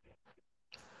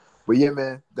 but yeah,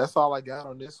 man, that's all I got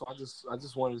on this. So I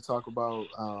just wanted to talk about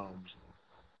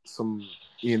some,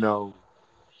 you know,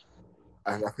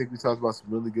 I think we talked about some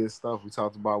really good stuff. We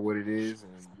talked about what it is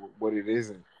and what it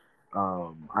isn't.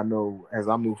 I know as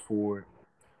I move forward,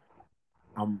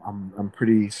 I'm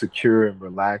pretty secure and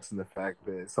relaxed in the fact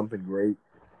that something great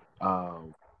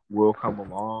um, will come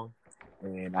along,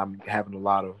 and I'm having a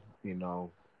lot of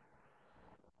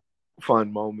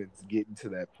fun moments getting to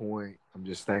that point. I'm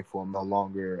just thankful I'm no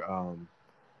longer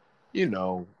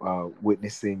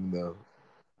witnessing the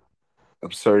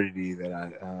absurdity that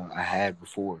I had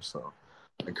before. So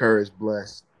encouraged,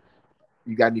 blessed.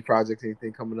 You got any projects,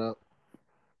 anything coming up?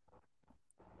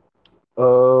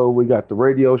 We got the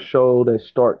radio show that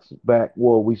starts back.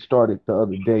 Well, we started the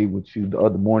other day with you, the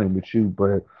other morning with you,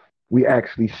 but we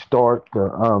actually start the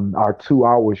our 2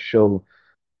 hour show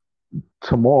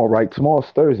tomorrow, right? Tomorrow's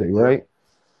Thursday, Yeah. right?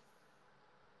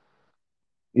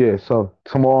 Yeah, so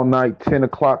tomorrow night, 10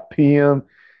 o'clock p.m.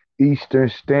 Eastern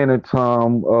Standard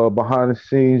Time, behind the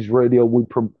scenes radio.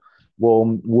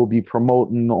 We'll be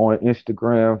promoting on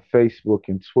Instagram, Facebook,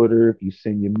 and Twitter. If you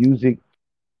send your music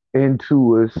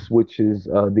into us, which is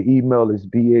the email is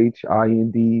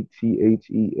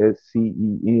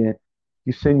BHINDTHESCEN.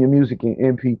 You send your music in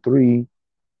MP3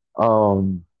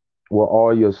 um, with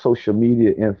all your social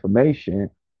media information.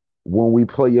 When we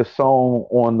play your song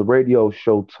on the radio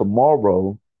show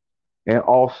tomorrow, and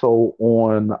also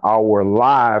on our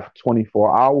live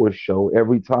 24-hour show,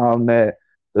 every time that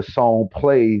the song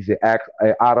plays, it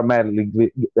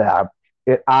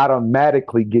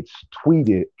automatically gets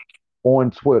tweeted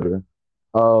on Twitter.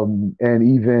 And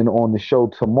even on the show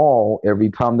tomorrow,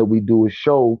 every time that we do a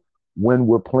show, when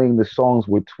we're playing the songs,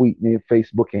 we're tweeting it,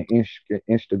 Facebook and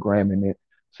Instagramming it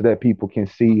so that people can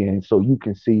see and so you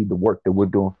can see the work that we're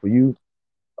doing for you.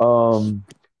 Um,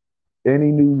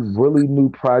 any really new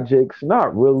projects?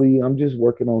 Not really. I'm just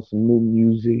working on some new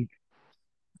music,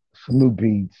 some new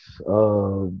beats.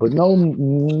 But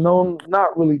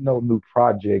not really no new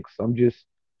projects. I'm just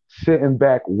sitting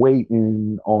back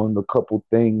waiting on a couple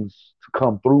things to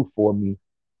come through for me,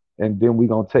 and then we're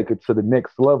gonna take it to the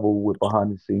next level with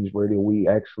behind the scenes radio. We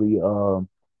actually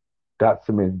got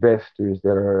some investors that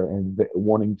are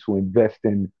wanting to invest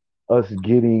in us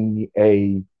getting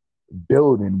a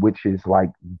building, which is like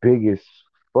big as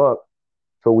fuck,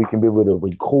 so we can be able to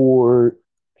record.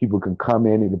 People can come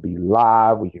in, it'll be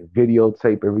live. We can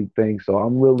videotape everything. So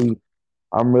I'm really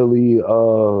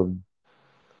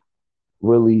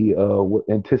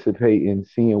anticipating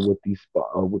seeing what the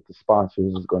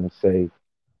sponsors is going to say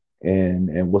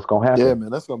and what's going to Yeah, happen.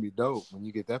 man, that's gonna be dope when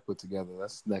you get that put together.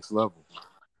 That's next level.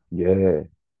 Yeah,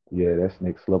 yeah, that's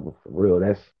next level for real.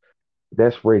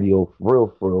 That's radio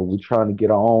for real. We're trying to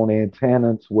get our own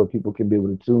antenna to where people can be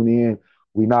able to tune in.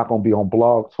 We're not gonna be on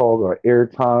Blog Talk or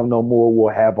Airtime no more.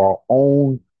 We'll have our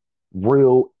own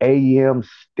real AM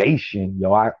station.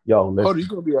 Oh, you Listen,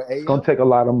 gonna be an it's gonna AM? take a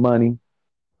lot of money.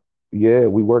 Yeah,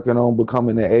 we working on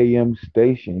becoming an AM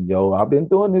station. I've been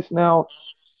doing this now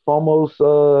for almost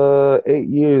 8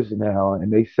 years now,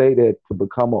 and they say that to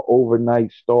become an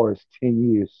overnight star is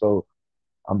 10 years. So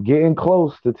I'm getting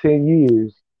close to 10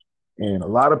 years. And a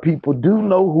lot of people do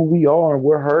know who we are, and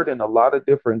we're heard in a lot of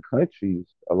different countries.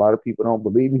 A lot of people don't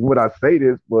believe me when I say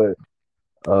this, but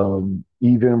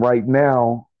even right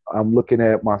now, I'm looking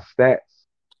at my stats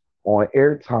on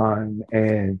airtime,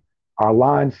 and our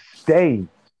lines stay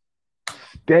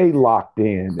locked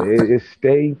in. It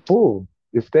stay full.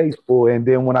 It stays full. And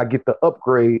then when I get the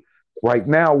upgrade, right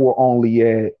now we're only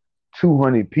at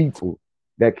 200 people.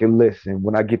 that can listen.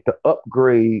 When I get the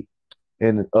upgrade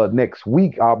and next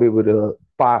week, I'll be able to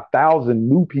 5,000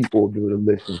 new people be able to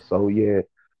listen. So yeah,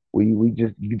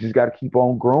 you just got to keep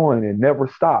on growing and never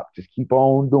stop. Just keep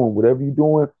on doing whatever you're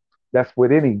doing. That's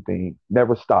with anything.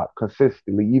 Never stop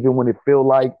consistently, even when it feel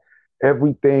like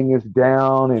everything is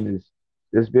down. And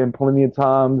there's been plenty of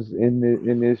times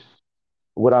in this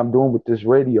what I'm doing with this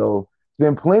radio.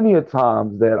 There's been plenty of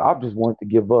times that I've just wanted to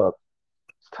give up.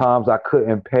 Times I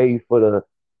couldn't pay for the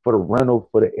rental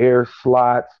for the air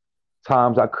slots.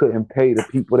 Times I couldn't pay the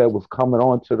people that was coming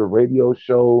on to the radio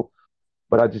show,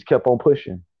 but I just kept on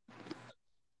pushing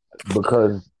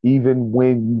because even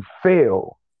when you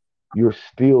fail, you're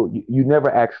still you never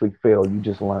actually fail. You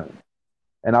just learn.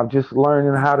 And I'm just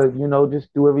learning how to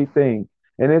just do everything,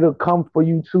 and it'll come for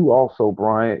you too. Also,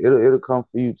 Brian, it'll come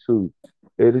for you too.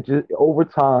 It'll just over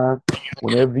time,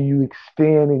 whenever you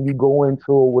extend and you go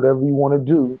into whatever you want to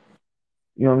do,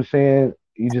 you know what I'm saying?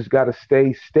 You just got to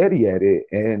stay steady at it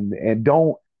and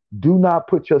do not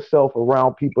put yourself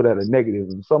around people that are negative.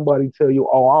 If somebody tell you,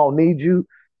 "Oh, I don't need you,"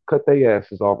 cut their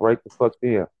asses off right the fuck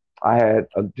there. I had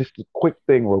just a quick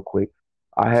thing, real quick.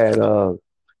 I had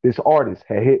this artist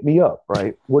had hit me up,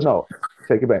 right? Well, no,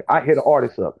 take it back. I hit an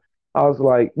artist up. I was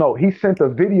like, no, he sent a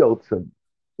video to me,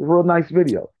 a real nice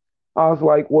video. I was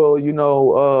like, well,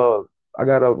 I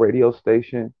got a radio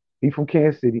station. He from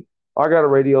Kansas City. I got a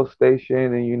radio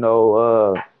station, and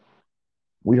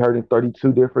we heard in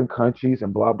 32 different countries,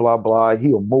 and blah blah blah.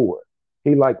 He a Moor.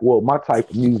 He like, well, my type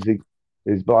of music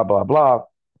is blah blah blah,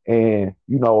 and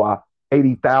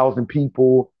 80,000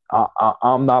 people.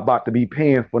 I'm not about to be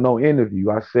paying for no interview.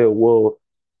 I said, well,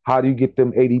 how do you get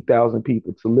them 80,000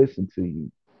 people to listen to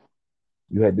you?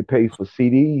 You had to pay for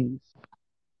CDs.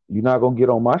 You're not gonna get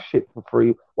on my shit for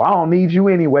free. Well, I don't need you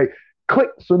anyway. Click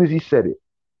as soon as he said it.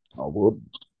 Oh well,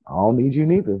 I don't need you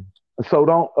neither. So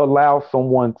don't allow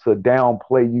someone to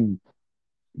downplay you.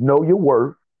 Know your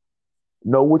worth.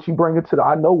 Know what you bring to the.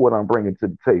 I know what I'm bringing to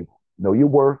the table. Know your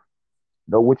worth.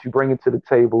 Know what you bring to the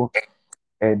table,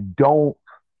 and don't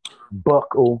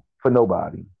buckle for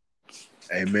nobody.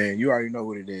 Hey man, you already know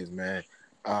what it is, man.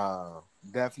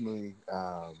 Definitely,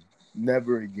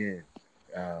 never again.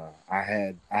 I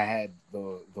had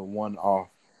the one off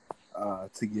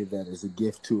to give that as a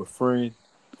gift to a friend.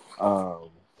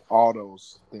 All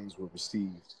those things were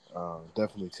received.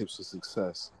 Definitely tips of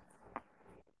success.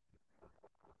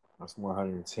 That's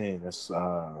 110. That's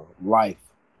life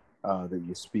that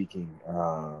you're speaking.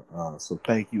 So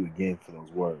thank you again for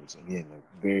those words. Again,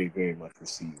 very, very much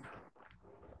received.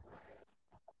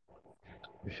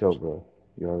 For sure, bro.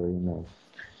 You already know.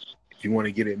 If you want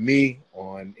to get at me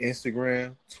on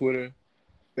Instagram, Twitter,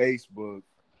 Facebook,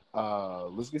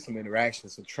 let's get some interaction,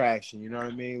 some traction. You know what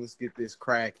I mean? Let's get this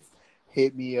cracking.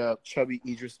 Hit me up, Chubby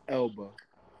Idris Elba.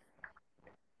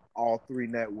 All 3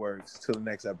 networks. Till the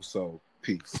next episode.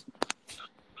 Peace.